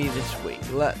zooming me this week.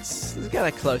 Let's get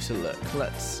a closer look.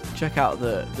 Let's check out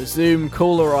the Zoom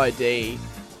caller ID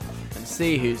and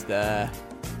see who's there.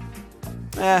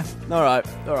 Alright,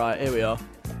 here we are.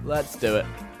 Let's do it.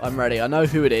 I'm ready. I know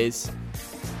who it is,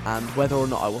 and whether or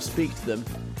not I will speak to them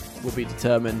will be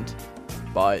determined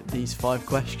by these 5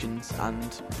 questions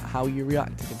and how you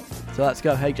react to them. So let's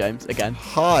go. Hey James, again.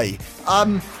 Hi.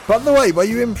 By the way, were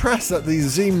you impressed that the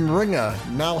Zoom ringer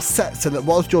now set so that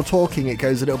whilst you're talking it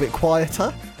goes a little bit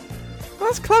quieter?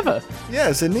 That's clever. Yeah,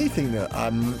 it's a new thing that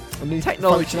a new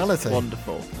Technology is functionality.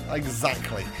 wonderful.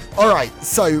 Exactly. All right.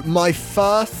 So my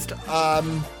first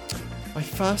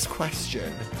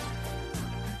question: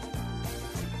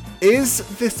 is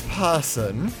this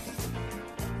person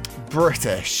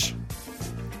British?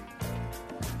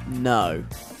 No.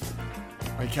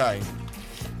 Okay.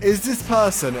 Is this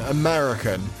person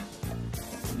American?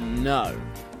 No.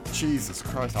 Jesus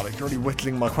Christ, Alex, you're already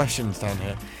whittling my questions down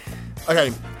here.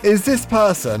 Okay, is this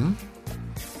person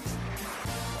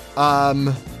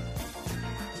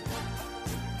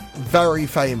very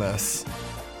famous?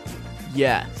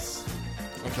 Yes.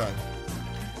 Okay.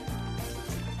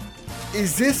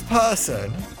 Is this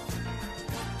person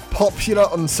popular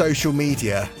on social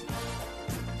media?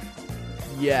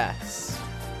 Yes.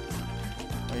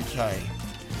 Okay.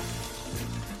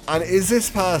 And is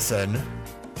this person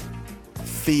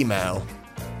female?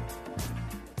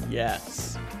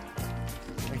 Yes.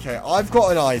 Okay, I've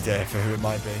got an idea for who it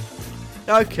might be.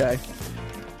 Okay.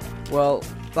 Well,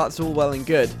 that's all well and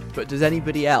good, but does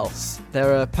anybody else?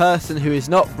 They're a person who is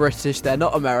not British, they're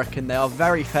not American, they are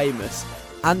very famous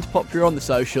and popular on the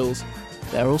socials.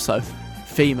 They're also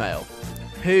female.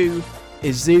 Who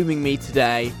is zooming me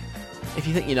today? If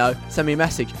you think you know, send me a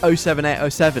message.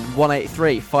 07807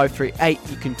 183 538.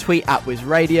 You can tweet at Wiz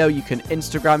Radio. You can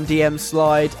Instagram DM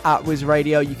slide at Wiz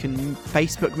Radio. You can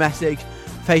Facebook message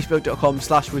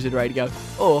facebook.com/wizardradio,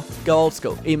 or go old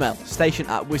school, email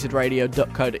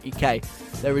station@wizardradio.co.uk.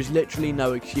 There is literally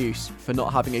no excuse for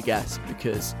not having a guess,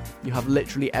 because you have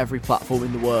literally every platform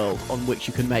in the world on which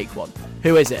you can make one.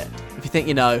 Who is it? If you think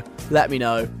you know, let me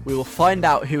know. We will find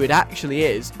out who it actually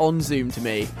is on Zoom to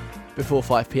me before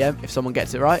 5 PM. If someone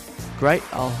gets it right, great,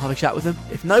 I'll have a chat with them.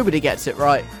 If nobody gets it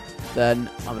right, then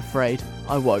I'm afraid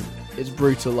I won't. It's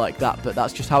brutal like that, but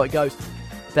that's just how it goes.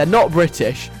 They're not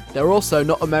British, they're also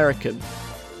not American.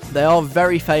 They are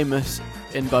very famous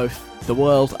in both the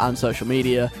world and social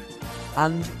media,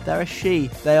 and they're a she.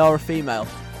 They are a female.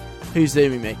 Who's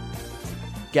zooming me?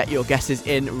 Get your guesses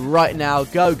in right now.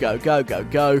 Go, go, go, go,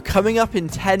 go. Coming up in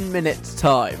 10 minutes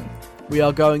time, we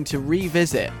are going to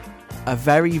revisit a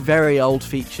very, very old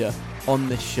feature on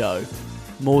this show.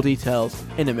 More details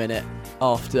in a minute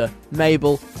after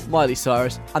Mabel, Miley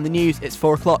Cyrus, and the news. It's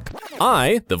 4 o'clock.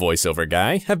 I, the voiceover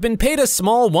guy, have been paid a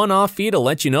small one-off fee to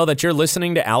let you know that you're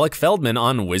listening to Alec Feldman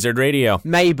on Wizard Radio.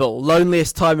 Mabel,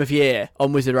 loneliest time of year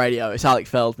on Wizard Radio. It's Alec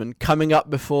Feldman. Coming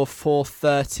up before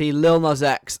 4:30, Lil Nas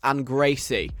X and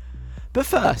Gracie. But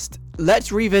first,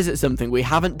 let's revisit something we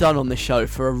haven't done on this show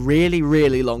for a really,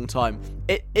 really long time.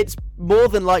 It's more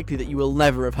than likely that you will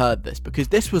never have heard this, because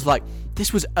this was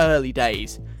early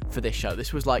days for this show.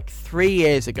 This was like 3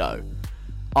 years ago.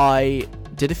 I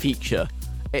did a feature.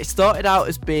 It started out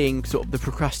as being sort of the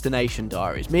procrastination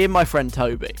diaries. Me and my friend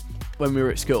Toby, when we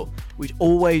were at school, we'd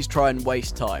always try and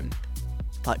waste time.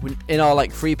 Like in our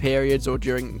free periods or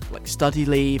during study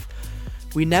leave,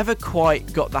 we never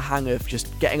quite got the hang of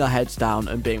just getting our heads down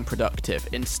and being productive.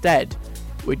 Instead,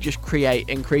 we'd just create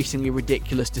increasingly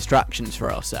ridiculous distractions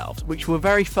for ourselves, which were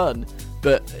very fun,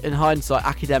 but in hindsight,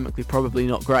 academically probably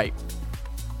not great.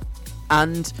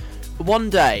 And one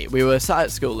day, we were sat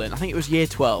at school I think it was year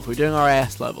 12, we were doing our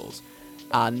AS levels,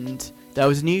 and there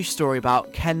was a news story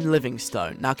about Ken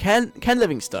Livingstone. Now, Ken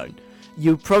Livingstone,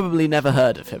 you probably never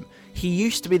heard of him. He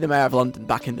used to be the Mayor of London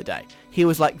back in the day. He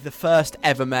was like the first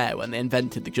ever mayor when they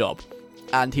invented the job.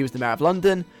 And he was the Mayor of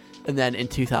London, and then in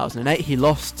 2008 he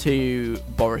lost to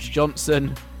Boris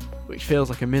Johnson, which feels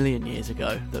like a million years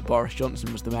ago that Boris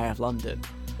Johnson was the Mayor of London.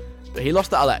 But he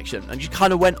lost that election and just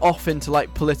kind of went off into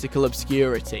like political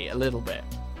obscurity a little bit.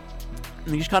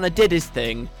 And he just kind of did his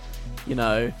thing, you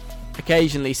know,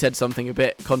 occasionally said something a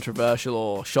bit controversial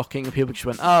or shocking, and people just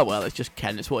went, oh, well, it's just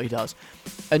Ken, it's what he does.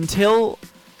 Until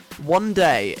one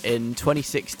day in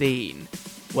 2016,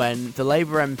 when the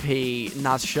Labour MP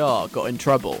Naz Shah got in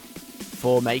trouble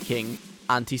for making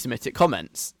anti-Semitic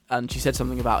comments, and she said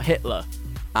something about Hitler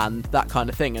and that kind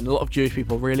of thing, and a lot of Jewish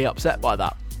people were really upset by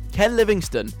that. Ken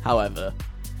Livingstone, however,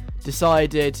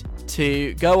 decided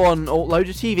to go on loads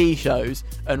of TV shows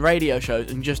and radio shows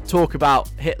and just talk about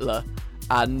Hitler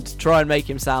and try and make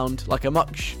him sound like a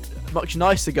much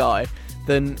nicer guy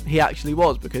than he actually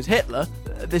was, because Hitler,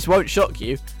 this won't shock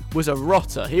you, was a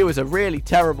rotter. He was a really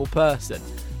terrible person.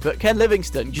 But Ken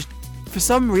Livingstone just, for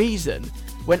some reason,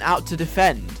 went out to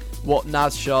defend what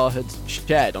Naz Shah had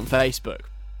shared on Facebook.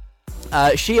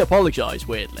 She apologised,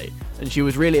 weirdly, and she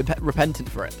was really repentant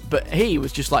for it. But he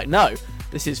was just like, no,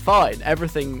 this is fine.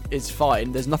 Everything is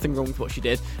fine. There's nothing wrong with what she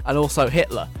did. And also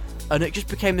Hitler. And it just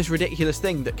became this ridiculous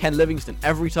thing that Ken Livingstone,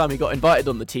 every time he got invited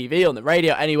on the TV, on the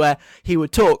radio, anywhere, he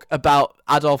would talk about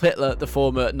Adolf Hitler, the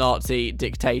former Nazi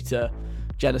dictator,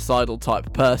 genocidal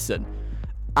type person.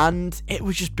 And it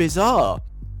was just bizarre.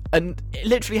 And it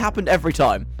literally happened every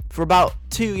time. For about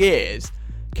 2 years,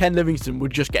 Ken Livingstone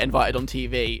would just get invited on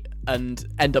TV and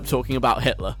end up talking about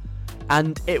Hitler.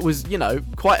 And it was, you know,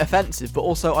 quite offensive, but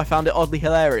also I found it oddly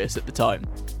hilarious at the time.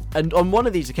 And on one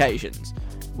of these occasions,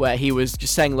 where he was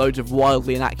just saying loads of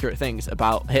wildly inaccurate things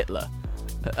about Hitler,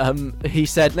 he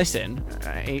said, listen,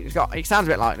 he sounds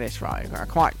a bit like this, right? He's got a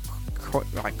quite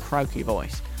like croaky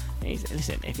voice.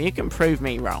 Listen, if you can prove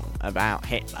me wrong about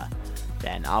Hitler,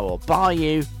 then I will buy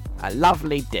you a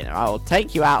lovely dinner. I will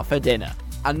take you out for dinner.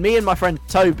 And me and my friend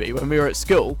Toby, when we were at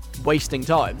school, wasting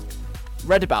time,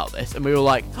 read about this and we were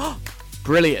like, oh,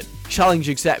 brilliant, challenge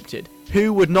accepted.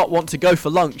 Who would not want to go for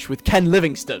lunch with Ken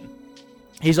Livingstone?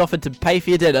 He's offered to pay for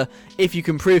your dinner if you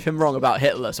can prove him wrong about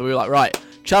Hitler. So we were like, right,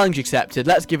 challenge accepted,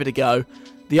 let's give it a go.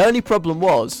 The only problem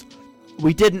was,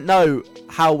 we didn't know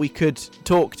how we could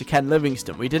talk to Ken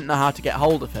Livingstone. We didn't know how to get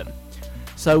hold of him.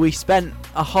 So we spent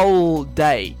a whole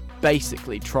day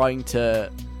basically trying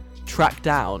to track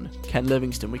down Ken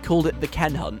Livingstone. We called it the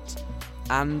Ken Hunt,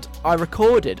 and I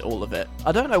recorded all of it.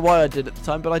 I don't know why I did at the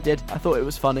time, but I did. I thought it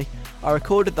was funny. I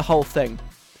recorded the whole thing,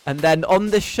 and then on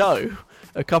this show,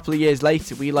 a couple of years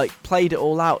later, we like played it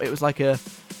all out. It was like a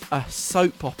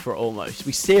soap opera almost.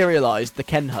 We serialised the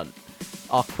Ken Hunt,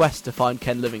 our quest to find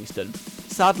Ken Livingstone.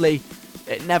 Sadly,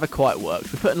 it never quite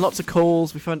worked. We put in lots of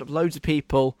calls, we phoned up loads of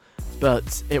people,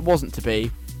 but it wasn't to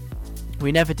be.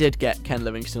 We never did get Ken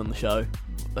Livingstone on the show,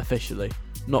 officially.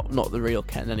 Not the real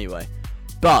Ken, anyway.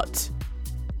 But,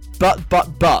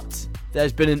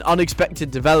 there's been an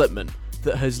unexpected development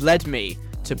that has led me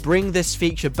to bring this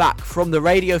feature back from the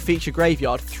radio feature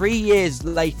graveyard 3 years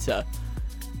later,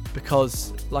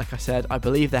 because, like I said, I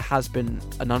believe there has been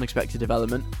an unexpected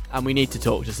development, and we need to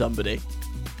talk to somebody.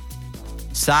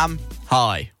 Sam,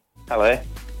 hi. Hello.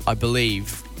 I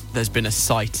believe there's been a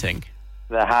sighting.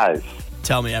 There has.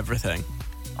 Tell me everything.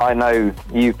 I know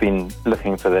you've been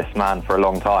looking for this man for a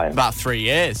long time. About 3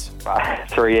 years. About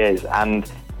 3 years.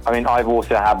 And, I mean, I've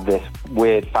also had this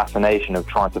weird fascination of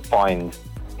trying to find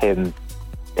him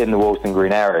in the Walston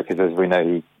Green area, because as we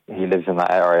know, he lives in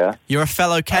that area. You're a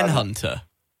fellow Ken hunter?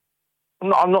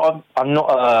 I'm not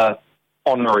a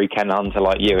honorary Ken hunter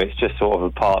like you. It's just sort of a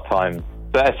part-time.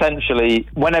 But essentially,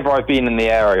 whenever I've been in the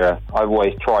area, I've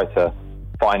always tried to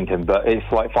find him, but it's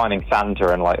like finding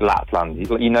Santa in like Lapland.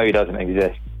 You know he doesn't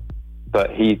exist,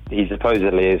 but he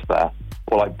supposedly is there,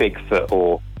 or like Bigfoot,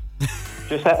 or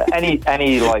just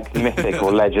any like mythic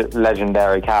or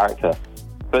legendary character.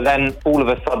 But then all of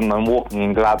a sudden I'm walking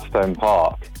in Gladstone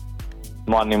Park,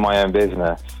 minding my own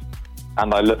business,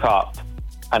 and I look up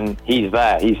and he's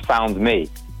there. He's found me.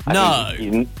 And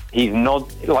no. He's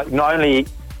like, not only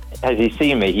has he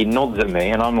seen me, he nods at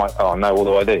me, and I'm like, oh no, what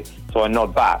do I do? So I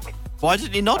nod back. Why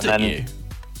didn't he nod at you?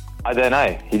 I don't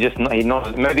know. He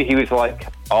not. Maybe he was like,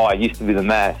 oh, I used to be the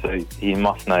mayor, so he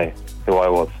must know who I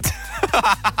was.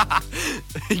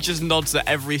 He just nods at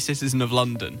every citizen of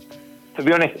London. To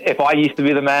be honest, if I used to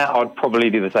be the mayor, I'd probably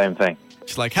do the same thing.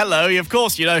 It's like, hello, of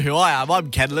course you know who I am.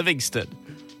 I'm Ken Livingstone.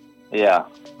 Yeah.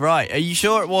 Right, are you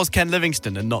sure it was Ken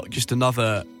Livingstone and not just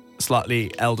another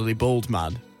slightly elderly bald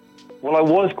man? Well, I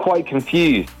was quite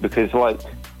confused because, like,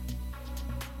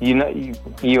 you know,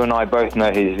 you and I both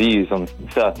know his views on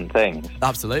certain things.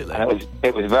 Absolutely. And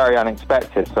it was very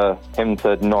unexpected for him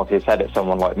to nod his head at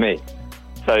someone like me.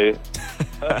 So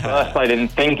at first I didn't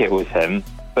think it was him,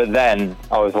 but then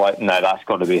I was like, no, that's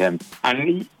got to be him.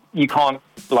 And you can't,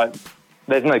 like,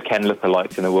 there's no Ken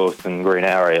lookalikes in the Willesden Green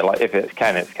area. Like, if it's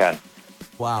Ken, it's Ken.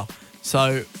 Wow.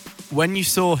 So when you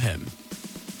saw him,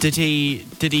 did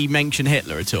he mention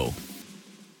Hitler at all?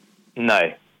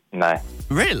 No.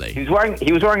 Really? He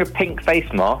was wearing a pink face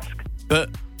mask. But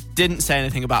didn't say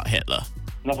anything about Hitler?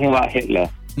 Nothing about Hitler.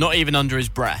 Not even under his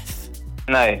breath?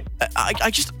 No. I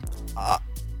just...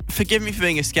 forgive me for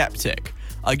being a skeptic.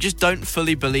 I just don't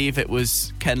fully believe it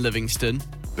was Ken Livingstone,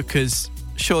 because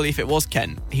surely if it was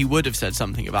Ken, he would have said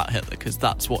something about Hitler, because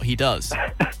that's what he does.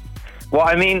 Well,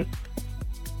 I mean,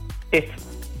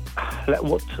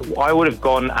 I would have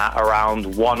gone at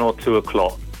around 1 or 2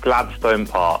 o'clock, Gladstone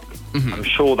Park. Mm-hmm. I'm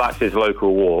sure that's his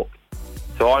local walk.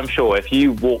 So I'm sure if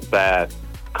you walk there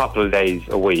a couple of days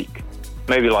a week,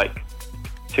 maybe like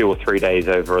 2 or 3 days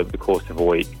over the course of a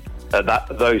week, at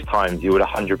those times you would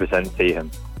 100% see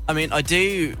him. I mean, I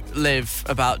do live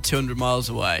about 200 miles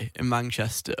away in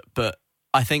Manchester, but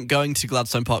I think going to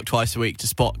Gladstone Park twice a week to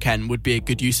spot Ken would be a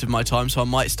good use of my time, so I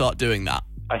might start doing that.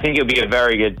 I think it would be a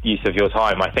very good use of your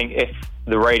time. I think if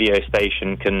the radio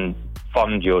station can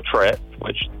fund your trip,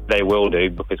 which they will do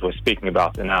because we're speaking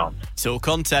about it now. It's all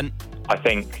content. I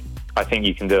think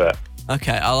you can do it.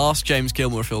 Okay, I'll ask James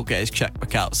Gilmore if he'll get his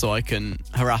checkbook out so I can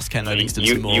harass Ken Livingstone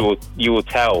some more. You will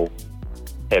tell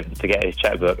him to get his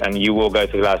checkbook, and you will go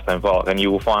to Gladstone Park, and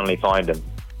you will finally find him,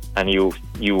 and you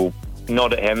will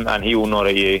nod at him, and he will nod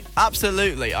at you.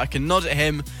 Absolutely, I can nod at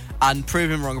him and prove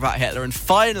him wrong about Hitler, and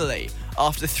finally,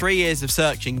 after 3 years of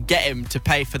searching, get him to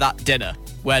pay for that dinner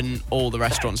when all the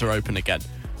restaurants are open again.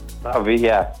 That'll be,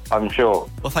 yeah, I'm sure.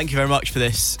 Well, thank you very much for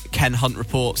this Ken Hunt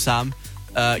report, Sam.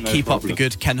 Keep up the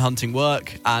good Ken hunting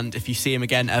work, and if you see him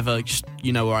again ever, just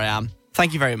you know where I am.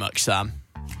 Thank you very much, Sam.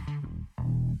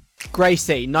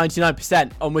 Gracie,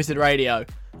 99% on Wizard Radio.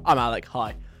 I'm Alec,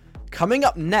 hi. Coming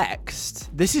up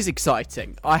next, this is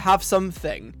exciting. I have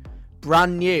something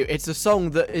brand new. It's a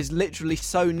song that is literally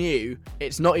so new,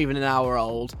 it's not even an hour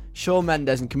old. Shawn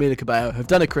Mendes and Camila Cabello have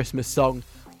done a Christmas song.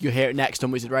 You'll hear it next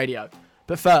on Wizard Radio.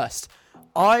 But first,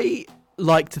 I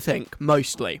like to think,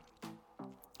 mostly,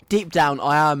 deep down,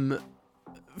 I am,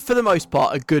 for the most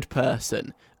part, a good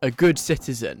person, a good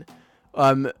citizen.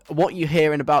 What you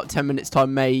hear in about 10 minutes'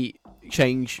 time may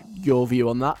change your view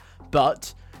on that.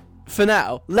 But for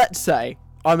now, let's say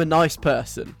I'm a nice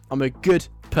person. I'm a good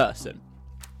person.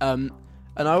 And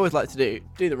I always like to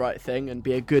do the right thing and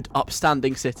be a good,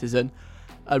 upstanding citizen.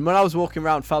 And when I was walking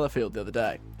around Fallowfield the other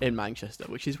day in Manchester,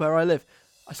 which is where I live,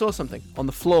 I saw something on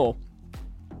the floor.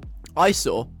 I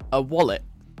saw a wallet.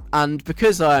 And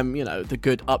because I'm, the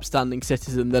good, upstanding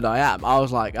citizen that I am, I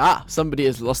was like, somebody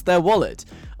has lost their wallet.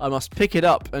 I must pick it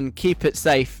up and keep it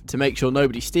safe to make sure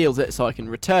nobody steals it so I can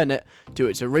return it to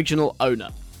its original owner.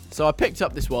 So I picked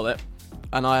up this wallet,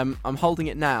 and I'm holding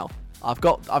it now. I've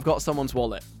got someone's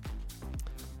wallet.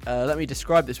 Let me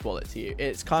describe this wallet to you.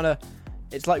 It's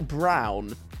like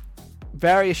brown,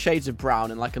 various shades of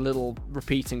brown in like a little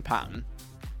repeating pattern.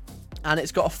 And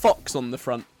it's got a fox on the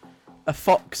front. A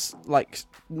fox, like,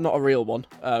 not a real one.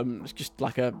 It's just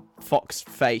like a fox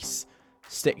face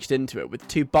stitched into it with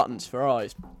 2 buttons for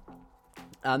eyes.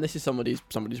 And this is somebody's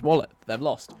wallet they've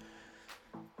lost.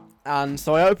 And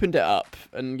so I opened it up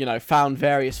and, found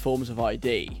various forms of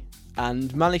ID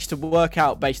and managed to work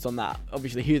out based on that,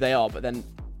 obviously, who they are. But then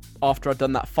after I'd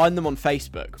done that, find them on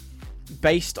Facebook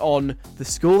based on the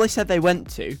school they said they went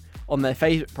to on their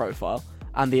Facebook profile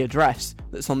and the address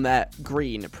that's on their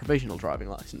green provisional driving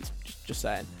license. Just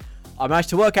saying. I managed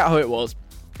to work out who it was,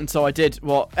 and so I did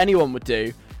what anyone would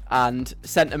do and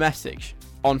sent a message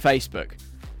on Facebook.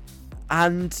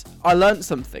 And I learned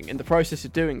something in the process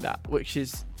of doing that, which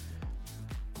is,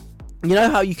 you know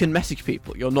how you can message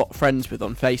people you're not friends with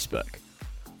on Facebook,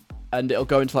 and it'll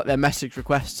go into like their message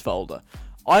requests folder?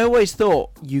 I always thought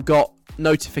you got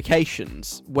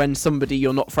notifications when somebody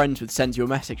you're not friends with sends you a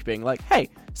message being like, hey,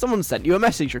 someone sent you a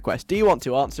message request, do you want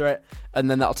to answer it? And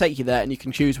then that'll take you there and you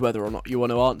can choose whether or not you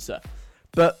want to answer.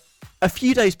 But a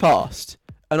few days passed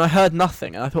And I heard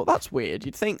nothing, and I thought, that's weird.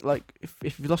 You'd think, like,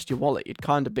 if you lost your wallet, you'd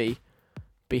kind of be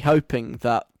hoping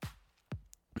that,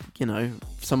 you know,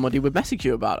 somebody would message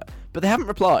you about it. But they haven't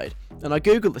replied. And I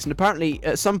googled this, and apparently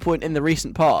at some point in the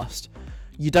recent past,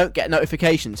 you don't get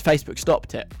notifications. Facebook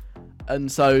stopped it.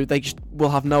 And so they just will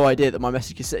have no idea that my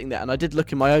message is sitting there. And I did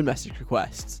look in my own message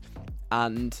requests,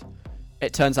 and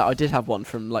it turns out I did have one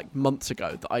from like months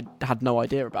ago that I had no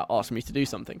idea about, asking me to do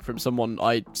something from someone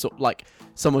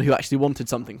someone who actually wanted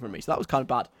something from me. So that was kind of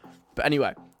bad. But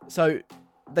anyway, so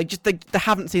they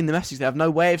haven't seen the message. They have no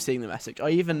way of seeing the message. I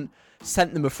even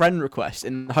sent them a friend request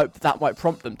in the hope that might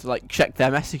prompt them to like check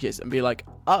their messages and be like,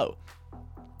 oh,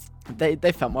 they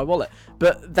found my wallet.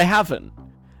 But they haven't.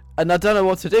 And I don't know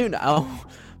what to do now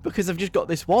because I've just got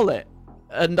this wallet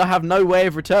and I have no way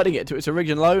of returning it to its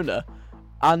original owner.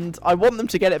 And I want them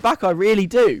to get it back, I really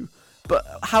do. But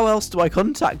how else do I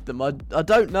contact them? I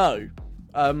don't know.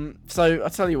 So I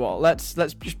tell you what, let's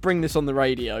just bring this on the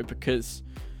radio because,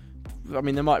 I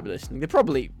mean, they might be listening.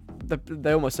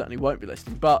 They almost certainly won't be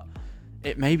listening. But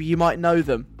maybe you might know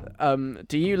them.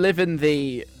 Do you live in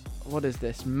the, what is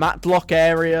this, Matlock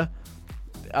area?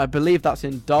 I believe that's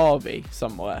in Derby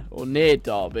somewhere, or near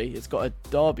Derby. It's got a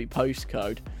Derby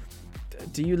postcode.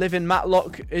 Do you live in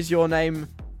Matlock? Is your name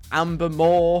Amber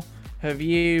Moore? Have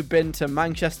you been to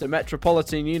Manchester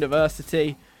Metropolitan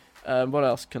University? What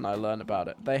else can I learn about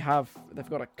it? They've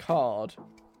got a card,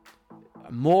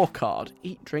 a Moore card,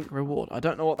 eat, drink, reward. I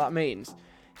don't know what that means.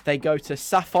 They go to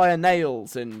Sapphire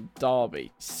Nails in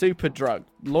Derby, Superdrug,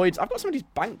 Lloyd's. I've got somebody's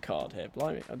bank card here.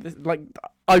 Blimey,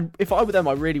 if I were them,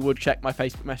 I really would check my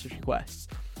Facebook message requests.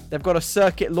 They've got a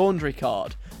Circuit Laundry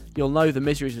card. You'll know the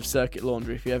miseries of Circuit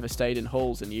Laundry if you ever stayed in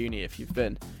halls in uni, if you've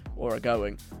been or are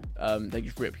going. They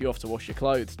just rip you off to wash your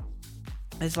clothes.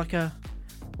 There's like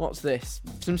what's this?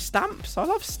 Some stamps. I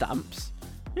love stamps.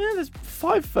 Yeah, there's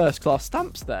 5 first-class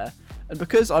stamps there. And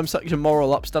because I'm such a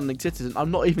moral, upstanding citizen,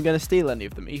 I'm not even going to steal any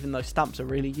of them, even though stamps are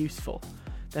really useful.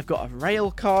 They've got a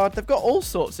rail card. They've got all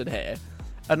sorts in here.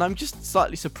 And I'm just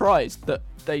slightly surprised that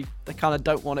they kind of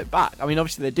don't want it back. I mean,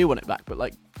 obviously they do want it back, but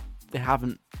like they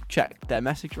haven't checked their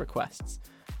message requests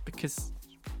because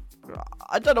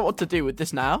I don't know what to do with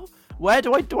this now. Where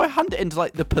do I hand it into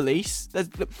like the police?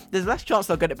 There's less chance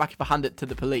they'll get it back if I hand it to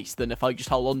the police than if I just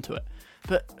hold on to it.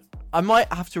 But I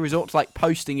might have to resort to like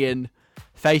posting in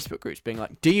Facebook groups being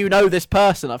like, do you know this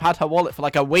person? I've had her wallet for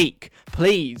like a week.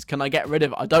 Please, can I get rid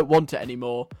of it? I don't want it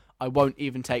anymore. I won't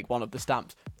even take one of the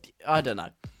stamps. I don't know.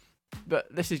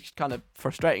 But this is just kind of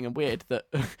frustrating and weird that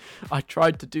I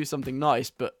tried to do something nice,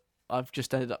 but I've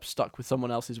just ended up stuck with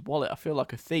someone else's wallet. I feel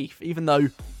like a thief, even though,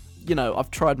 you know, I'm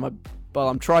trying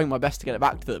my best to get it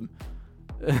back to them.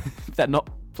 They're not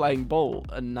playing ball,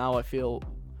 and now I feel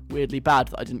weirdly bad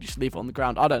that I didn't just leave it on the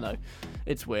ground. I don't know.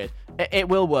 It's weird. It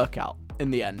will work out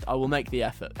in the end. I will make the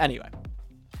effort. Anyway,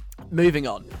 moving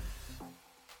on.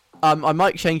 I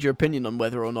might change your opinion on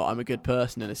whether or not I'm a good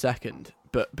person in a second,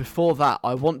 but before that,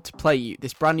 I want to play you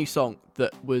this brand new song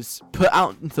that was put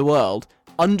out into the world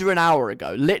under an hour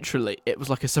ago. Literally, it was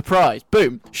like a surprise.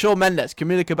 Boom. Shawn Mendes,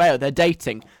 Camila Cabello, they're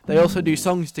dating. They also do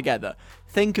songs together.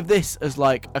 Think of this as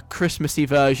like a Christmassy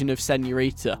version of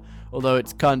Senorita, although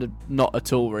it's kind of not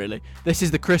at all, really. This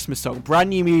is the Christmas song. Brand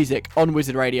new music on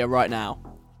Wizard Radio right now.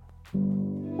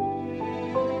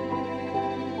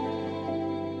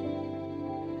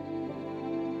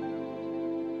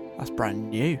 That's brand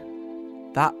new.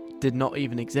 That did not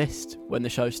even exist when the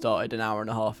show started an hour and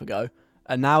a half ago.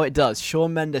 And now it does.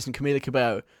 Shawn Mendes and Camila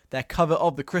Cabello, their cover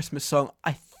of the Christmas song,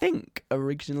 I think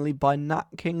originally by Nat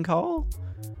King Cole.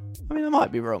 I mean, I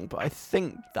might be wrong, but I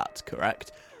think that's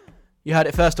correct. You heard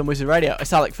it first on Wizard Radio.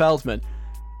 It's Alec Feldman.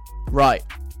 Right.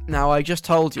 Now, I just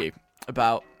told you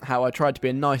about how I tried to be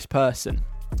a nice person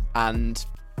and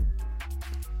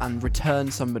return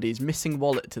somebody's missing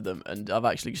wallet to them, and I've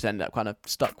actually just ended up kind of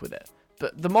stuck with it.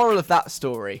 But the moral of that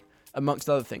story, amongst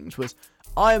other things, was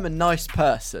I am a nice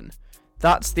person.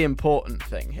 That's the important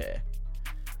thing here.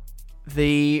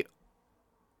 The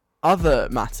other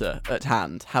matter at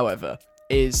hand, however,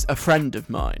 is a friend of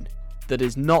mine that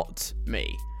is not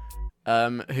me,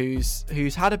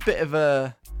 who's had a bit of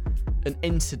an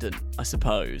incident, I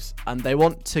suppose, and they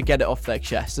want to get it off their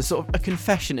chest. A sort of a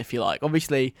confession, if you like.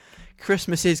 Obviously,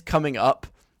 Christmas is coming up.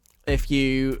 If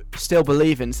you still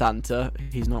believe in Santa,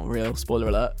 he's not real, spoiler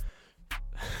alert.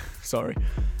 Sorry.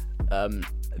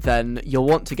 Then you'll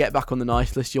want to get back on the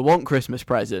nice list. You'll want Christmas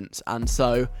presents. And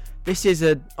so this is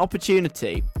an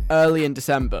opportunity early in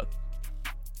December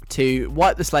to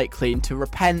wipe the slate clean, to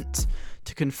repent,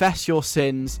 to confess your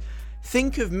sins.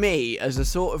 Think of me as a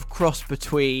sort of cross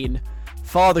between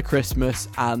Father Christmas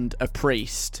and a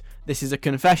priest. This is a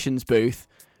confessions booth.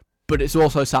 but it's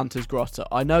also Santa's grotto.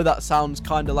 I know that sounds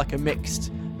kind of like a mixed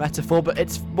metaphor, but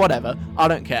it's whatever. I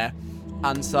don't care.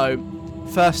 And so,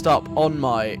 first up on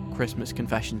my Christmas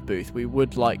confessions booth, we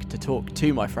would like to talk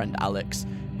to my friend Alex,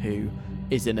 who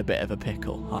is in a bit of a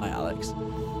pickle. Hi, Alex.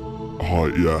 Hi,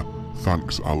 yeah.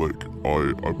 Thanks, Alec.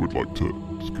 I would like to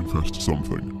confess to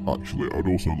something. Actually, I'd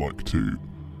also like to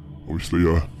obviously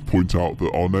point out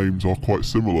that our names are quite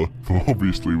similar, for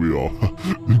obviously we are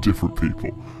different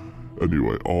people.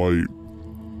 Anyway, I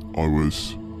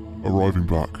was arriving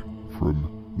back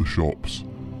from the shops,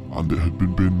 and it had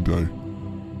been bin day,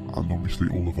 and obviously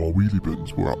all of our wheelie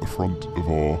bins were at the front of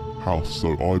our house,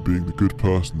 so I, being the good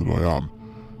person that I am,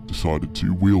 decided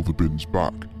to wheel the bins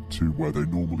back to where they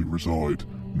normally reside,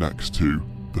 next to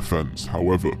the fence.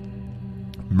 However,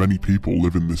 many people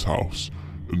live in this house,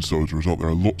 and so as a result there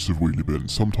are lots of wheelie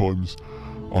bins. Sometimes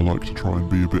I like to try and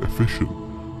be a bit efficient,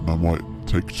 and I might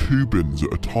take 2 bins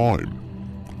at a time.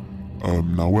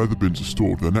 Now where the bins are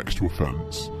stored, they're next to a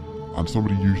fence, and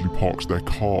somebody usually parks their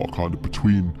car kind of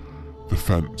between the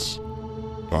fence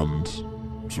and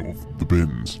sort of the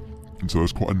bins, and so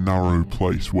there's quite a narrow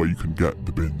place where you can get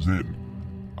the bins in.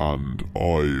 And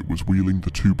I was wheeling the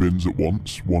 2 bins at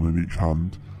once, one in each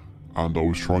hand, and I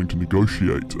was trying to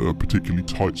negotiate a particularly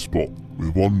tight spot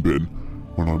with one bin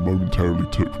when I momentarily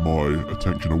took my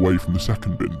attention away from the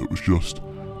second bin that was just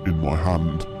in my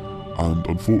hand. And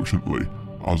unfortunately,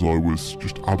 as I was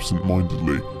just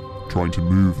absent-mindedly trying to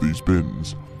move these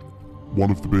bins, one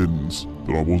of the bins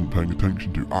that I wasn't paying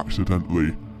attention to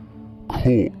accidentally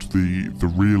caught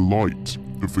the rear light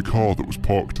of the car that was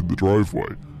parked in the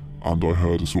driveway, and I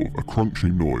heard a sort of a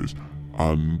crunching noise,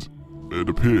 and it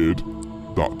appeared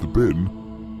that the bin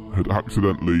had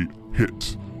accidentally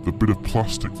hit the bit of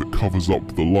plastic that covers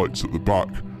up the lights at the back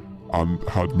and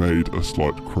had made a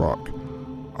slight crack.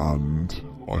 And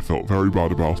I felt very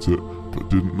bad about it, but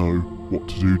didn't know what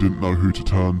to do, didn't know who to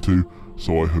turn to,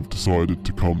 so I have decided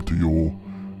to come to your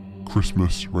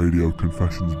Christmas Radio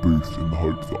Confessions booth in the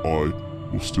hope that I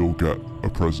will still get a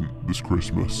present this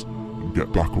Christmas and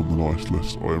get back on the nice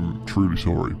list. I am truly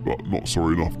sorry, but not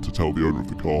sorry enough to tell the owner of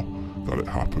the car that it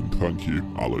happened. Thank you,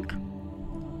 Alec.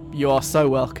 You are so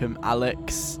welcome,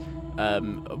 Alex.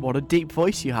 What a deep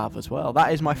voice you have as well.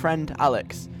 That is my friend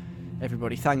Alex.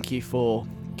 Everybody, thank you for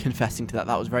confessing to that.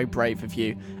 That was very brave of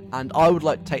you. And I would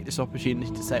like to take this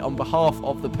opportunity to say, on behalf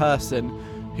of the person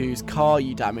whose car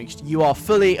you damaged, you are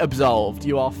fully absolved.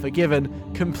 You are forgiven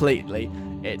completely.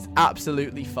 It's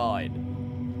absolutely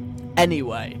fine.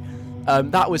 Anyway,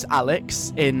 that was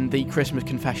Alex in the Christmas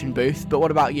confession booth. But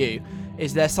what about you?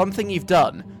 Is there something you've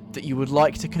done that you would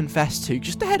like to confess to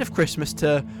just ahead of Christmas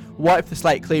to wipe the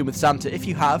slate clean with Santa? If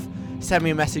you have, send me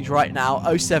a message right now,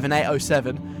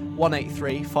 07807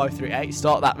 183 538.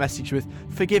 Start that message with,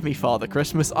 "Forgive me, Father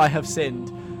Christmas, I have sinned."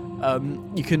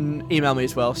 You can email me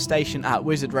as well,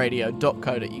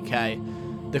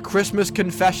 station@wizardradio.co.uk. The Christmas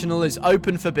confessional is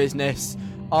open for business.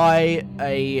 I,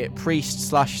 a priest /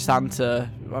 Santa,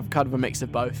 I'm kind of a mix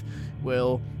of both,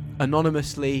 will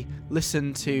anonymously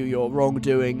listen to your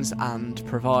wrongdoings and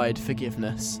provide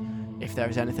forgiveness if there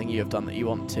is anything you have done that you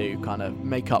want to kind of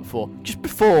make up for just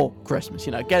before Christmas.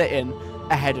 You know, get it in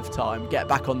ahead of time, get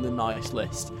back on the nice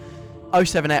list.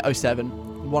 07807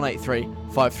 183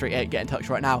 538. Get in touch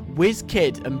right now.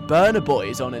 WizKid and Burna Boy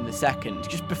is on in a second.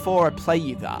 Just before I play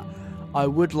you that, I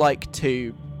would like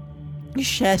to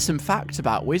share some facts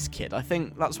about WizKid. I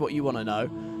think that's what you want to know.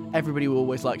 Everybody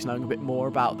always likes knowing a bit more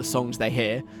about the songs they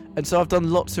hear, and so I've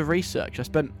done lots of research. I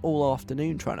spent all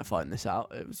afternoon trying to find this out.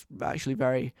 It was actually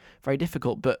very, very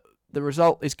difficult, but the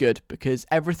result is good because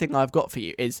everything I've got for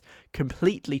you is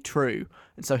completely true.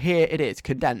 And so here it is,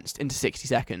 condensed into 60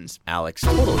 seconds. Alex,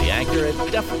 totally accurate,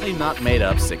 definitely not made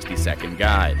up 60-second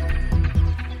guide.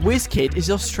 WizKid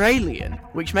is Australian,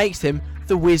 which makes him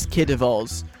the WizKid of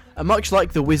Oz. And much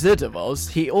like the Wizard of Oz,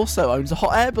 he also owns a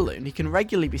hot air balloon. He can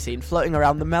regularly be seen floating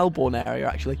around the Melbourne area,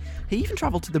 actually. He even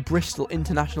travelled to the Bristol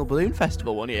International Balloon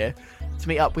Festival one year to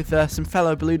meet up with some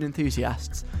fellow balloon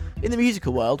enthusiasts. In the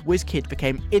musical world, WizKid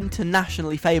became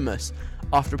internationally famous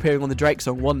after appearing on the Drake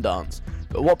song One Dance.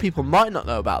 But what people might not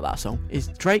know about that song is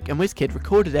Drake and WizKid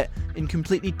recorded it in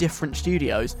completely different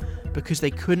studios because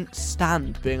they couldn't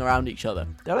stand being around each other.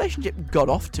 Their relationship got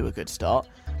off to a good start,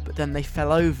 but then they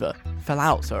fell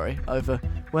out, over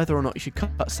whether or not you should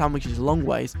cut sandwiches long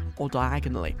ways or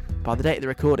diagonally. By the date of the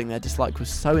recording, their dislike was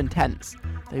so intense,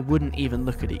 they wouldn't even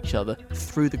look at each other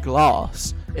through the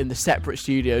glass in the separate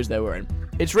studios they were in.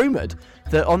 It's rumoured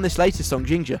that on this latest song,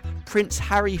 Ginger, Prince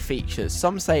Harry features.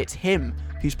 Some say it's him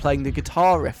who's playing the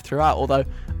guitar riff throughout, although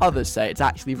others say it's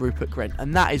actually Rupert Grint.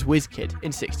 And that is WizKid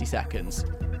in 60 seconds.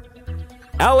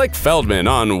 Alec Feldman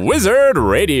on Wizard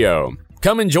Radio.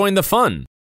 Come and join the fun.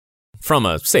 From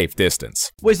a safe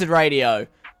distance. Wizard Radio.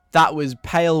 That was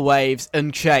Pale Waves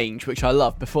and Change, which I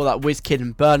love. Before that, WizKid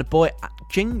and Burna Boy at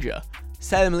Ginger.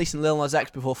 Salem Elise and Lil Nas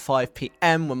X before 5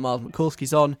 p.m. when Miles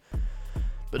McCoolsky's on.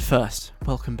 But first,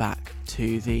 welcome back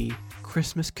to the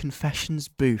Christmas Confessions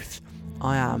booth.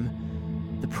 I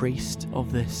am the priest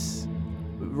of this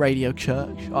radio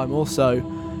church. I'm also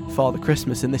Father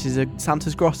Christmas, and this is a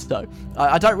Santa's Grotto.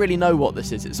 I don't really know what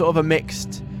this is. It's sort of a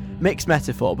mixed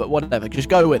metaphor, but whatever. Just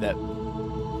go with it.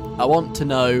 I want to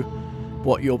know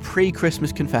what your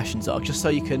pre-Christmas confessions are, just so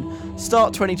you can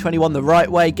start 2021 the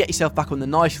right way, get yourself back on the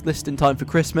nice list in time for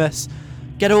Christmas,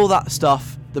 get all that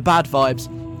stuff, the bad vibes,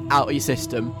 out of your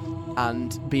system,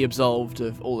 and be absolved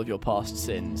of all of your past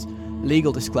sins.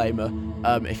 Legal disclaimer,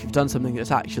 if you've done something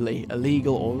that's actually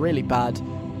illegal or really bad,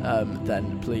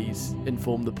 then please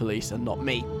inform the police and not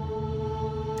me.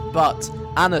 But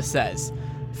Anna says,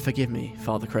 "Forgive me,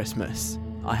 Father Christmas,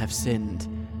 I have sinned.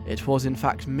 It was in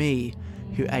fact me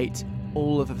who ate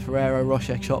all of the Ferrero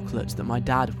Rocher chocolates that my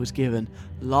dad was given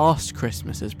last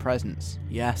Christmas as presents.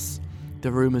 Yes,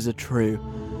 the rumours are true.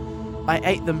 I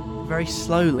ate them very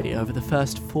slowly over the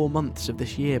first 4 months of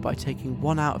this year by taking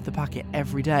one out of the packet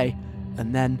every day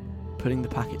and then putting the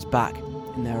packets back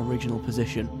in their original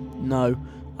position. No,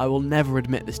 I will never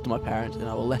admit this to my parents, and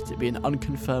I will let it be an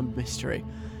unconfirmed mystery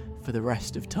for the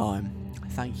rest of time."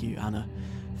 Thank you, Anna,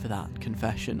 for that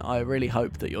confession. I really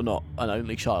hope that you're not an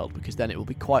only child, because then it will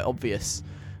be quite obvious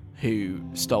who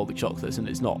stole the chocolates and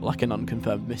it's not like an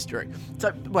unconfirmed mystery.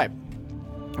 So, wait,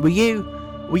 were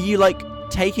you like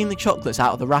taking the chocolates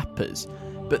out of the wrappers,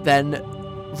 but then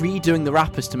redoing the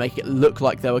wrappers to make it look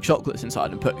like there were chocolates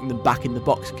inside and putting them back in the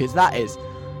box? Because that is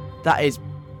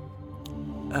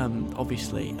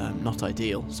obviously not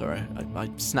ideal. Sorry, I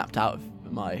snapped out of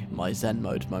my Zen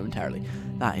mode momentarily.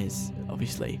 That is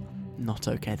obviously not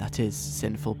okay. That is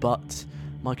sinful. But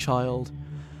my child,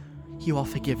 you are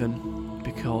forgiven,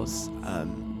 because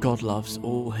God loves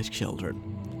all his children.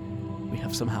 We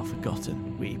have somehow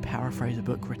forgotten. We paraphrase a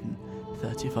book written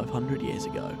 3,500 years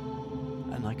ago,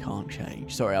 and I can't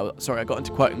change. Sorry, I got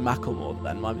into quoting Macklemore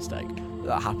then. My mistake.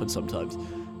 That happens sometimes.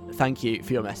 Thank you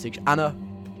for your message, Anna.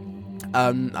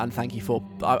 And thank you for,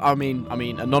 I mean,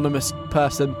 anonymous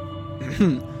person.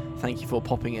 Thank you for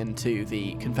popping into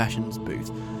the confessions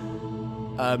booth.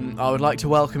 I would like to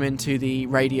welcome into the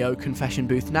radio confession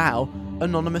booth now,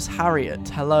 Anonymous Harriet.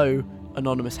 Hello,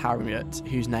 Anonymous Harriet,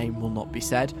 whose name will not be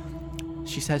said.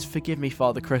 She says, "Forgive me,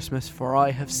 Father Christmas, for I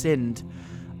have sinned.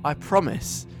 I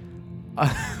promise.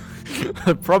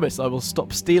 I promise I will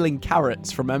stop stealing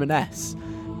carrots from M&S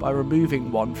by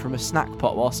removing one from a snack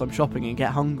pot whilst I'm shopping and get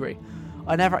hungry.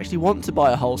 I never actually want to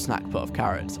buy a whole snack pot of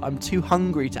carrots. I'm too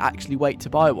hungry to actually wait to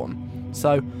buy one.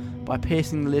 So, by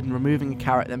piercing the lid and removing a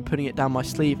carrot, then putting it down my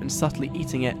sleeve and subtly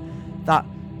eating it, that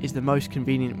is the most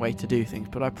convenient way to do things.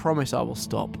 But I promise I will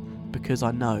stop, because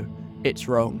I know it's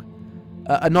wrong."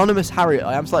 Anonymous Harriet,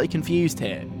 I am slightly confused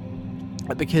here,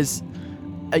 because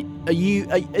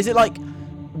is it like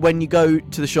when you go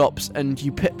to the shops and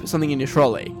you put something in your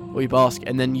trolley or your basket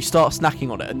and then you start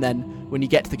snacking on it, and then when you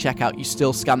get to the checkout you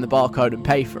still scan the barcode and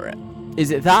pay for it?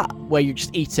 Is it that, where you're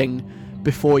just eating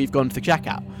before you've gone to the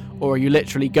checkout? Or are you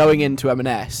literally going into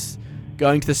M&S,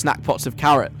 going to the snack pots of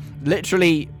carrot,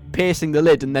 literally piercing the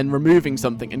lid and then removing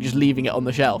something and just leaving it on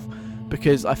the shelf?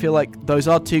 Because I feel like those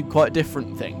are two quite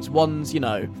different things. One's,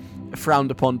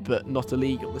 frowned upon but not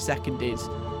illegal. The second is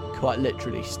quite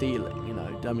literally stealing,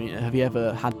 I mean, have you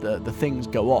ever had the things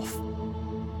go off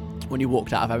when you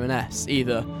walked out of M&S,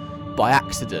 either by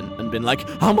accident and been like,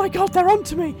 "Oh my god, they're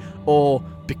onto me," or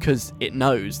because it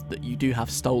knows that you do have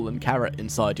stolen carrot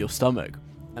inside your stomach,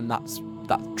 and that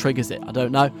triggers it? I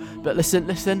don't know. But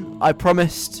listen, I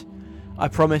promised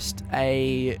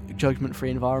a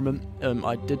judgment-free environment.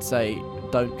 I did say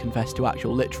don't confess to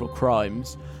actual literal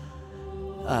crimes.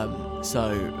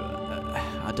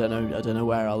 I don't know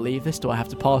where I'll leave this. Do I have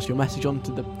to pass your message on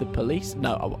to the police?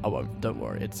 No, I won't. Don't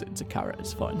worry. It's a carrot.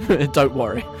 It's fine. Don't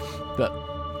worry. But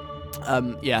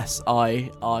yes, I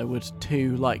would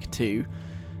too like to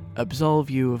absolve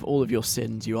you of all of your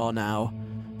sins. You are now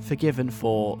forgiven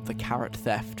for the carrot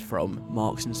theft from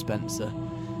Marks and Spencer.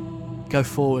 Go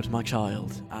forward, my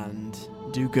child, and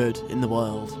do good in the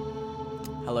world.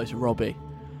 Hello to Robbie.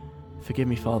 "Forgive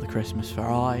me, Father Christmas, for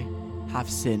I have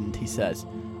sinned," he says.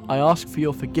 "I ask for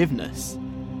your forgiveness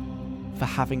for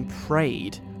having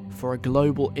prayed for a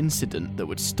global incident that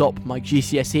would stop my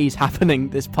GCSEs happening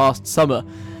this past summer.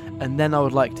 And then I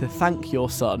would like to thank your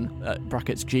son,"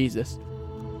 brackets Jesus,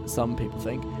 some people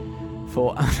think,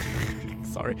 "for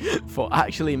for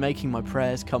actually making my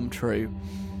prayers come true.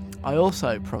 I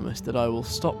also promised that I will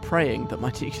stop praying that my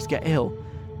teachers get ill.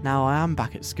 Now I am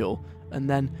back at school. And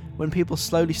then, when people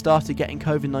slowly started getting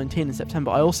COVID-19 in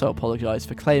September, I also apologised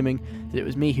for claiming that it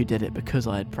was me who did it because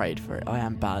I had prayed for it. I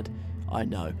am bad, I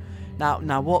know.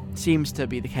 Now what seems to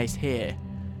be the case here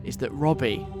is that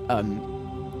Robbie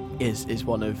is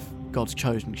one of God's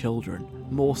chosen children,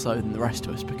 more so than the rest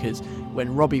of us, because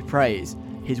when Robbie prays,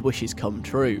 his wishes come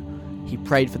true. He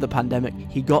prayed for the pandemic,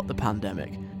 he got the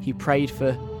pandemic. He prayed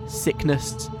for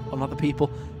sickness on other people,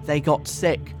 they got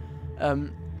sick.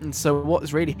 And so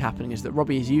what's really happening is that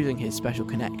Robbie is using his special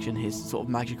connection, his sort of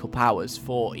magical powers,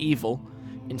 for evil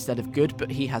instead of good,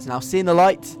 but he has now seen the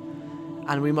light,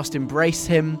 and we must embrace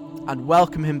him and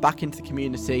welcome him back into the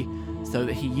community so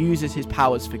that he uses his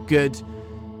powers for good.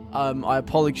 I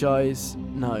apologise.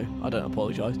 No, I don't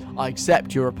apologise. I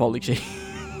accept your apology.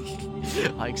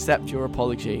 I accept your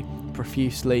apology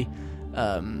profusely,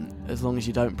 as long as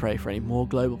you don't pray for any more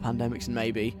global pandemics, and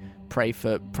maybe pray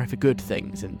for good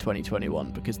things in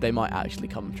 2021, because they might actually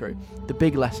come true. The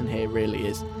big lesson here really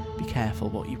is be careful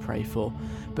what you pray for.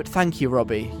 But thank you,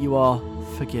 Robbie, you are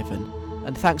forgiven.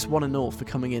 And thanks one and all for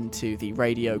coming into the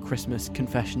Radio Christmas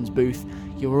Confessions booth.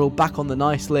 You're all back on the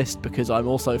nice list because I'm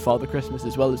also Father Christmas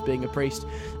as well as being a priest,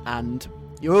 and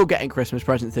you're all getting Christmas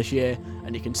presents this year,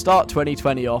 and you can start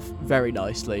 2020 off very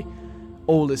nicely.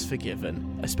 All is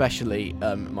forgiven, especially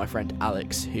my friend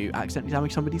Alex, who accidentally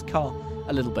damaged somebody's car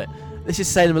a little bit. This is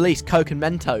Salem Elise, Coke and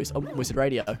Mentos on Wizard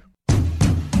Radio.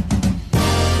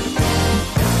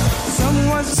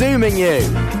 Someone's Zooming you.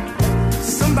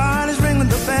 Somebody's ringing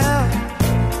the bell.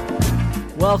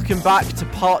 Welcome back to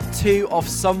part 2 of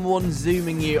Someone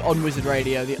Zooming You on Wizard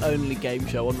Radio, the only game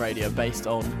show on radio based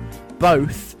on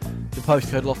both the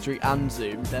Postcode Lottery and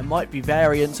Zoom. There might be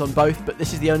variants on both, but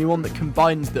this is the only one that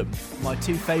combines them. My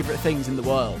two favourite things in the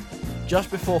world. Just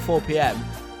before 4 PM,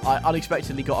 I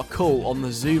unexpectedly got a call on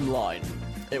the Zoom line.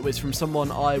 It was from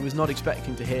someone I was not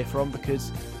expecting to hear from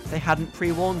because they hadn't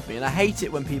pre-warned me, and I hate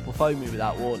it when people phone me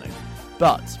without warning.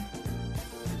 But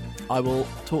I will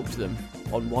talk to them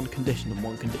on one condition and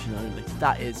one condition only.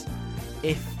 That is,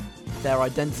 if their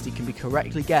identity can be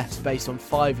correctly guessed based on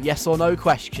 5 yes or no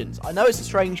questions. I know it's a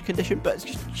strange condition, but it's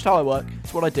just how I work.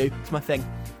 It's what I do. It's my thing.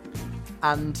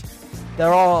 And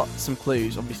there are some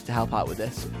clues, obviously, to help out with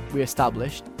this. We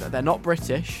established that they're not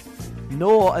British,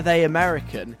 nor are they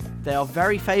American. They are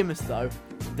very famous, though.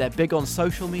 They're big on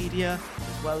social media,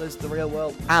 as well as the real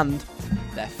world, and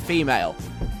they're female.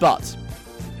 But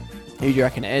who do you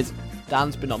reckon it is?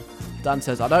 Dan's been on. Dan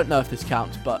says, I don't know if this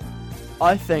counts, but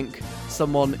I think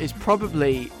someone is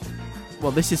probably...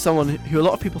 Well, this is someone who a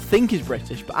lot of people think is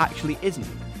British, but actually isn't.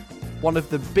 One of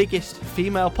the biggest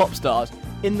female pop stars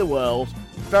in the world,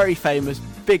 very famous,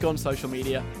 big on social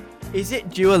media. Is it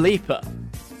Dua Lipa?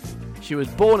 She was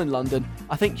born in London.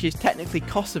 I think she's technically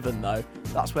Kosovan, though.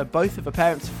 That's where both of her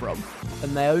parents are from,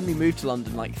 and they only moved to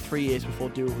London like 3 years before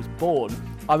Dua was born.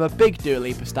 I'm a big Dua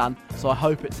Lipa stan, so I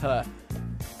hope it's her.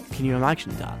 Can you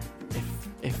imagine, Dan,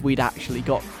 if we'd actually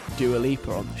got Dua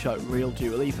Lipa on the show, real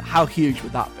Dua Lipa? How huge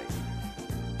would that be?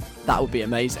 That would be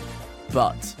amazing.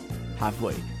 But have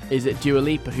we? Is it Dua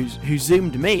Lipa who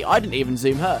zoomed me? I didn't even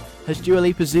zoom her. Has Dua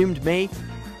Lipa zoomed me?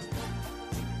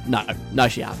 No,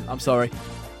 she hasn't. I'm sorry.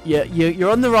 You're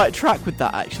on the right track with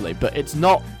that, actually, but it's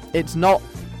not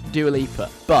Dua Lipa.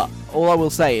 But all I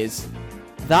will say is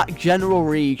that general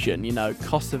region, you know,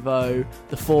 Kosovo,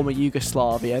 the former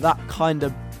Yugoslavia, that kind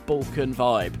of Balkan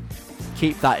vibe,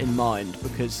 keep that in mind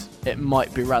because it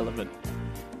might be relevant.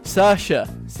 Saoirse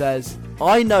says,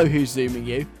 I know who's zooming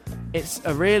you. It's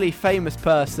a really famous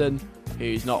person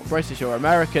who's not British or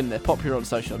American. They're popular on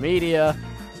social media.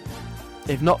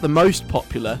 If not the most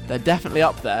popular, they're definitely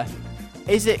up there.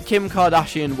 Is it Kim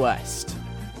Kardashian West?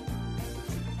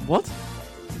 What?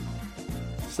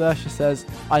 Saoirse says,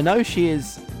 I know she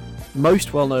is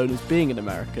most well known as being an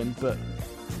American, but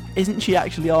isn't she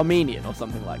actually Armenian or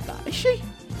something like that? Is she?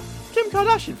 Kim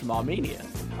Kardashian from Armenia?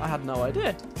 I had no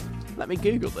idea. Let me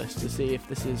Google this to see if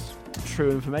this is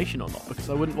true information or not, because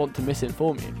I wouldn't want to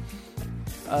misinform you.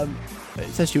 It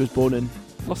says she was born in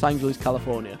Los Angeles,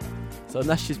 California. So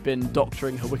unless she's been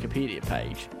doctoring her Wikipedia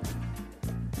page.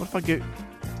 What if I go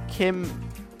Kim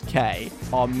K,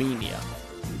 Armenia?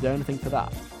 Is there anything for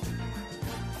that?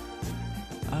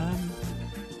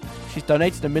 She's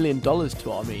donated $1 million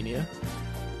to Armenia.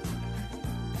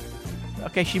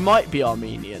 Okay, she might be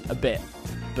Armenian, a bit,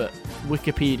 but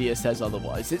Wikipedia says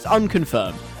otherwise. It's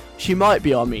unconfirmed. She might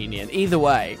be Armenian. Either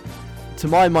way, to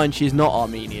my mind, she's not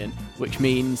Armenian, which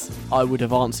means I would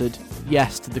have answered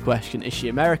yes to the question, is she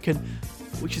American?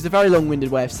 which is a very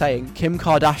long-winded way of saying Kim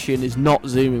Kardashian is not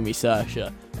Zooming me,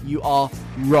 Saoirse. You are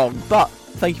wrong. But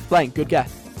thank you for playing. Good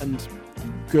guess. And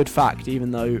good fact,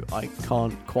 even though I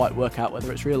can't quite work out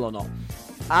whether it's real or not.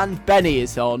 And Benny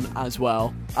is on as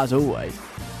well, as always.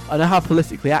 I know how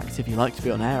politically active you like to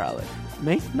be on air, Alec.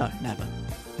 Me? No, never.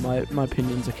 My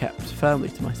opinions are kept firmly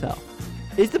to myself.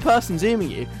 Is the person Zooming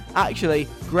you actually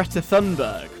Greta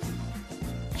Thunberg?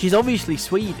 She's obviously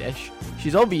Swedish.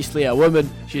 She's obviously a woman.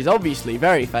 She's obviously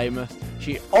very famous.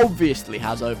 She obviously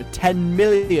has over 10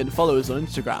 million followers on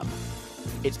Instagram.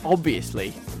 It's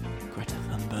obviously Greta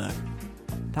Thunberg.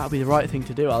 That would be the right thing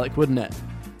to do, Alec, wouldn't it?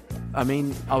 I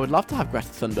mean, I would love to have Greta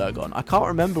Thunberg on. I can't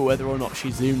remember whether or not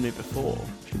she Zoomed me before.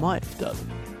 She might have done.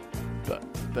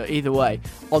 But either way,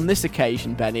 on this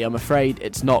occasion, Benny, I'm afraid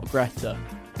it's not Greta.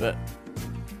 But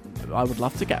I would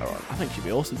love to get her on. I think she'd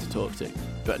be awesome to talk to.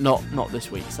 But not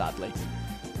this week, sadly.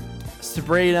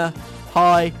 Sabrina,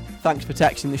 hi. Thanks for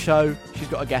texting the show. She's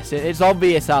got to guess it. It's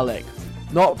obvious, Alec.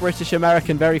 Not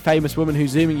British-American, very famous woman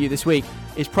who's Zooming you this week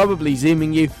is probably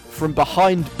Zooming you from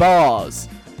behind bars.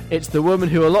 It's the woman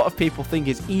who a lot of people think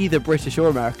is either British or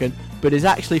American, but is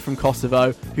actually from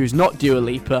Kosovo, who's not Dua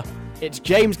Lipa. It's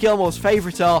James Gilmore's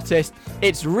favourite artist.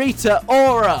 It's Rita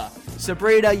Ora.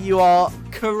 Sabrina, you are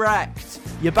correct.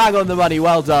 You're bang on the money.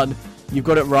 Well done. You've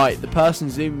got it right. The person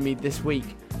Zooming me this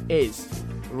week is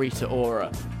Rita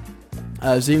Ora.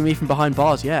 Zooming me from behind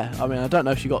bars, yeah. I mean, I don't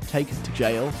know if she got taken to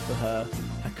jail for her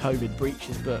COVID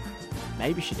breaches, but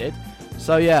maybe she did.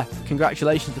 So yeah,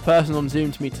 congratulations. The person on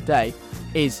Zoom to me today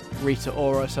is Rita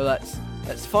Ora. So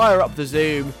let's fire up the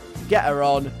Zoom, get her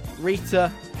on.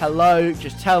 Rita, hello.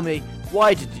 Just tell me,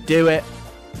 why did you do it?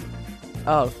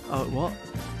 Oh, what?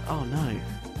 Oh no.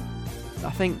 I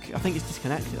think it's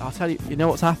disconnected. I'll tell you. You know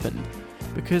what's happened?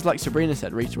 Because, like Sabrina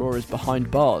said, Rita Ora is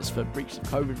behind bars for breaches of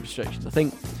COVID restrictions. I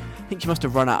think she must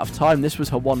have run out of time. This was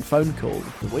her one phone call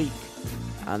of the week,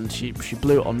 and she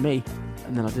blew it on me,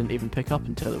 and then I didn't even pick up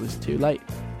until it was too late.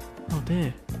 Oh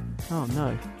dear. Oh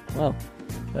no. Well,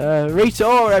 Rita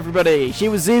Ora, everybody. She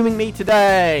was Zooming me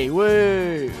today.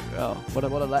 Woo! Oh, what a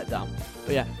letdown.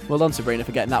 But yeah, well done, Sabrina,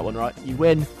 for getting that one right. You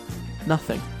win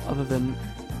nothing other than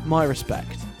my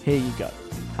respect. Here you go.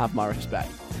 Have my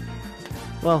respect.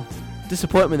 Well,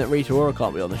 disappointment that Rita Ora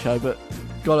can't be on the show, but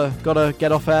gotta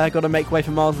get off air, gotta make way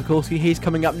for Miles Mikulski. He's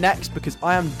coming up next because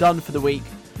I am done for the week.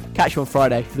 Catch you on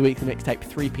Friday for the weekly mixtape,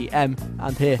 3 p.m.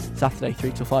 and here Saturday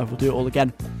 3 till 5. We'll do it all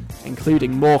again,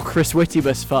 including more Chris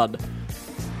Wittibus fun.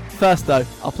 First though,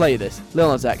 I'll play you this.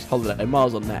 Lil Nas X, Holiday,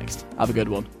 Miles on next. Have a good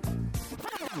one.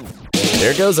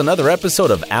 There goes another episode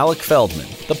of Alec Feldman,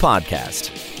 the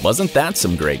podcast. Wasn't that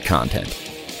some great content?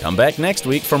 Come back next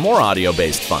week for more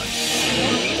audio-based fun.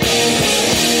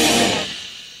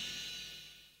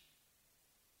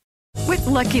 With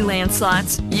Lucky Land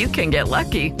Slots, you can get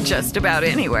lucky just about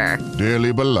anywhere.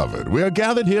 Dearly beloved, we are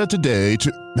gathered here today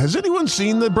to... Has anyone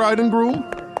seen the bride and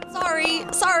groom?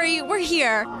 Sorry, we're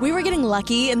here. We were getting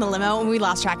lucky in the limo and we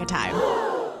lost track of time.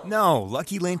 No,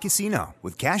 Lucky Land Casino,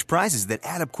 with cash prizes that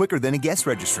add up quicker than a guest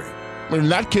registry. In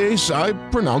that case, I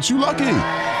pronounce you lucky.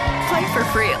 Play for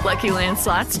free at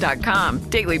LuckyLandSlots.com.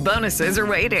 Daily bonuses are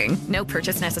waiting. No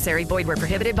purchase necessary. Void where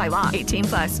prohibited by law.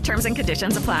 18+. Terms and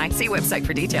conditions apply. See website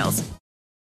for details.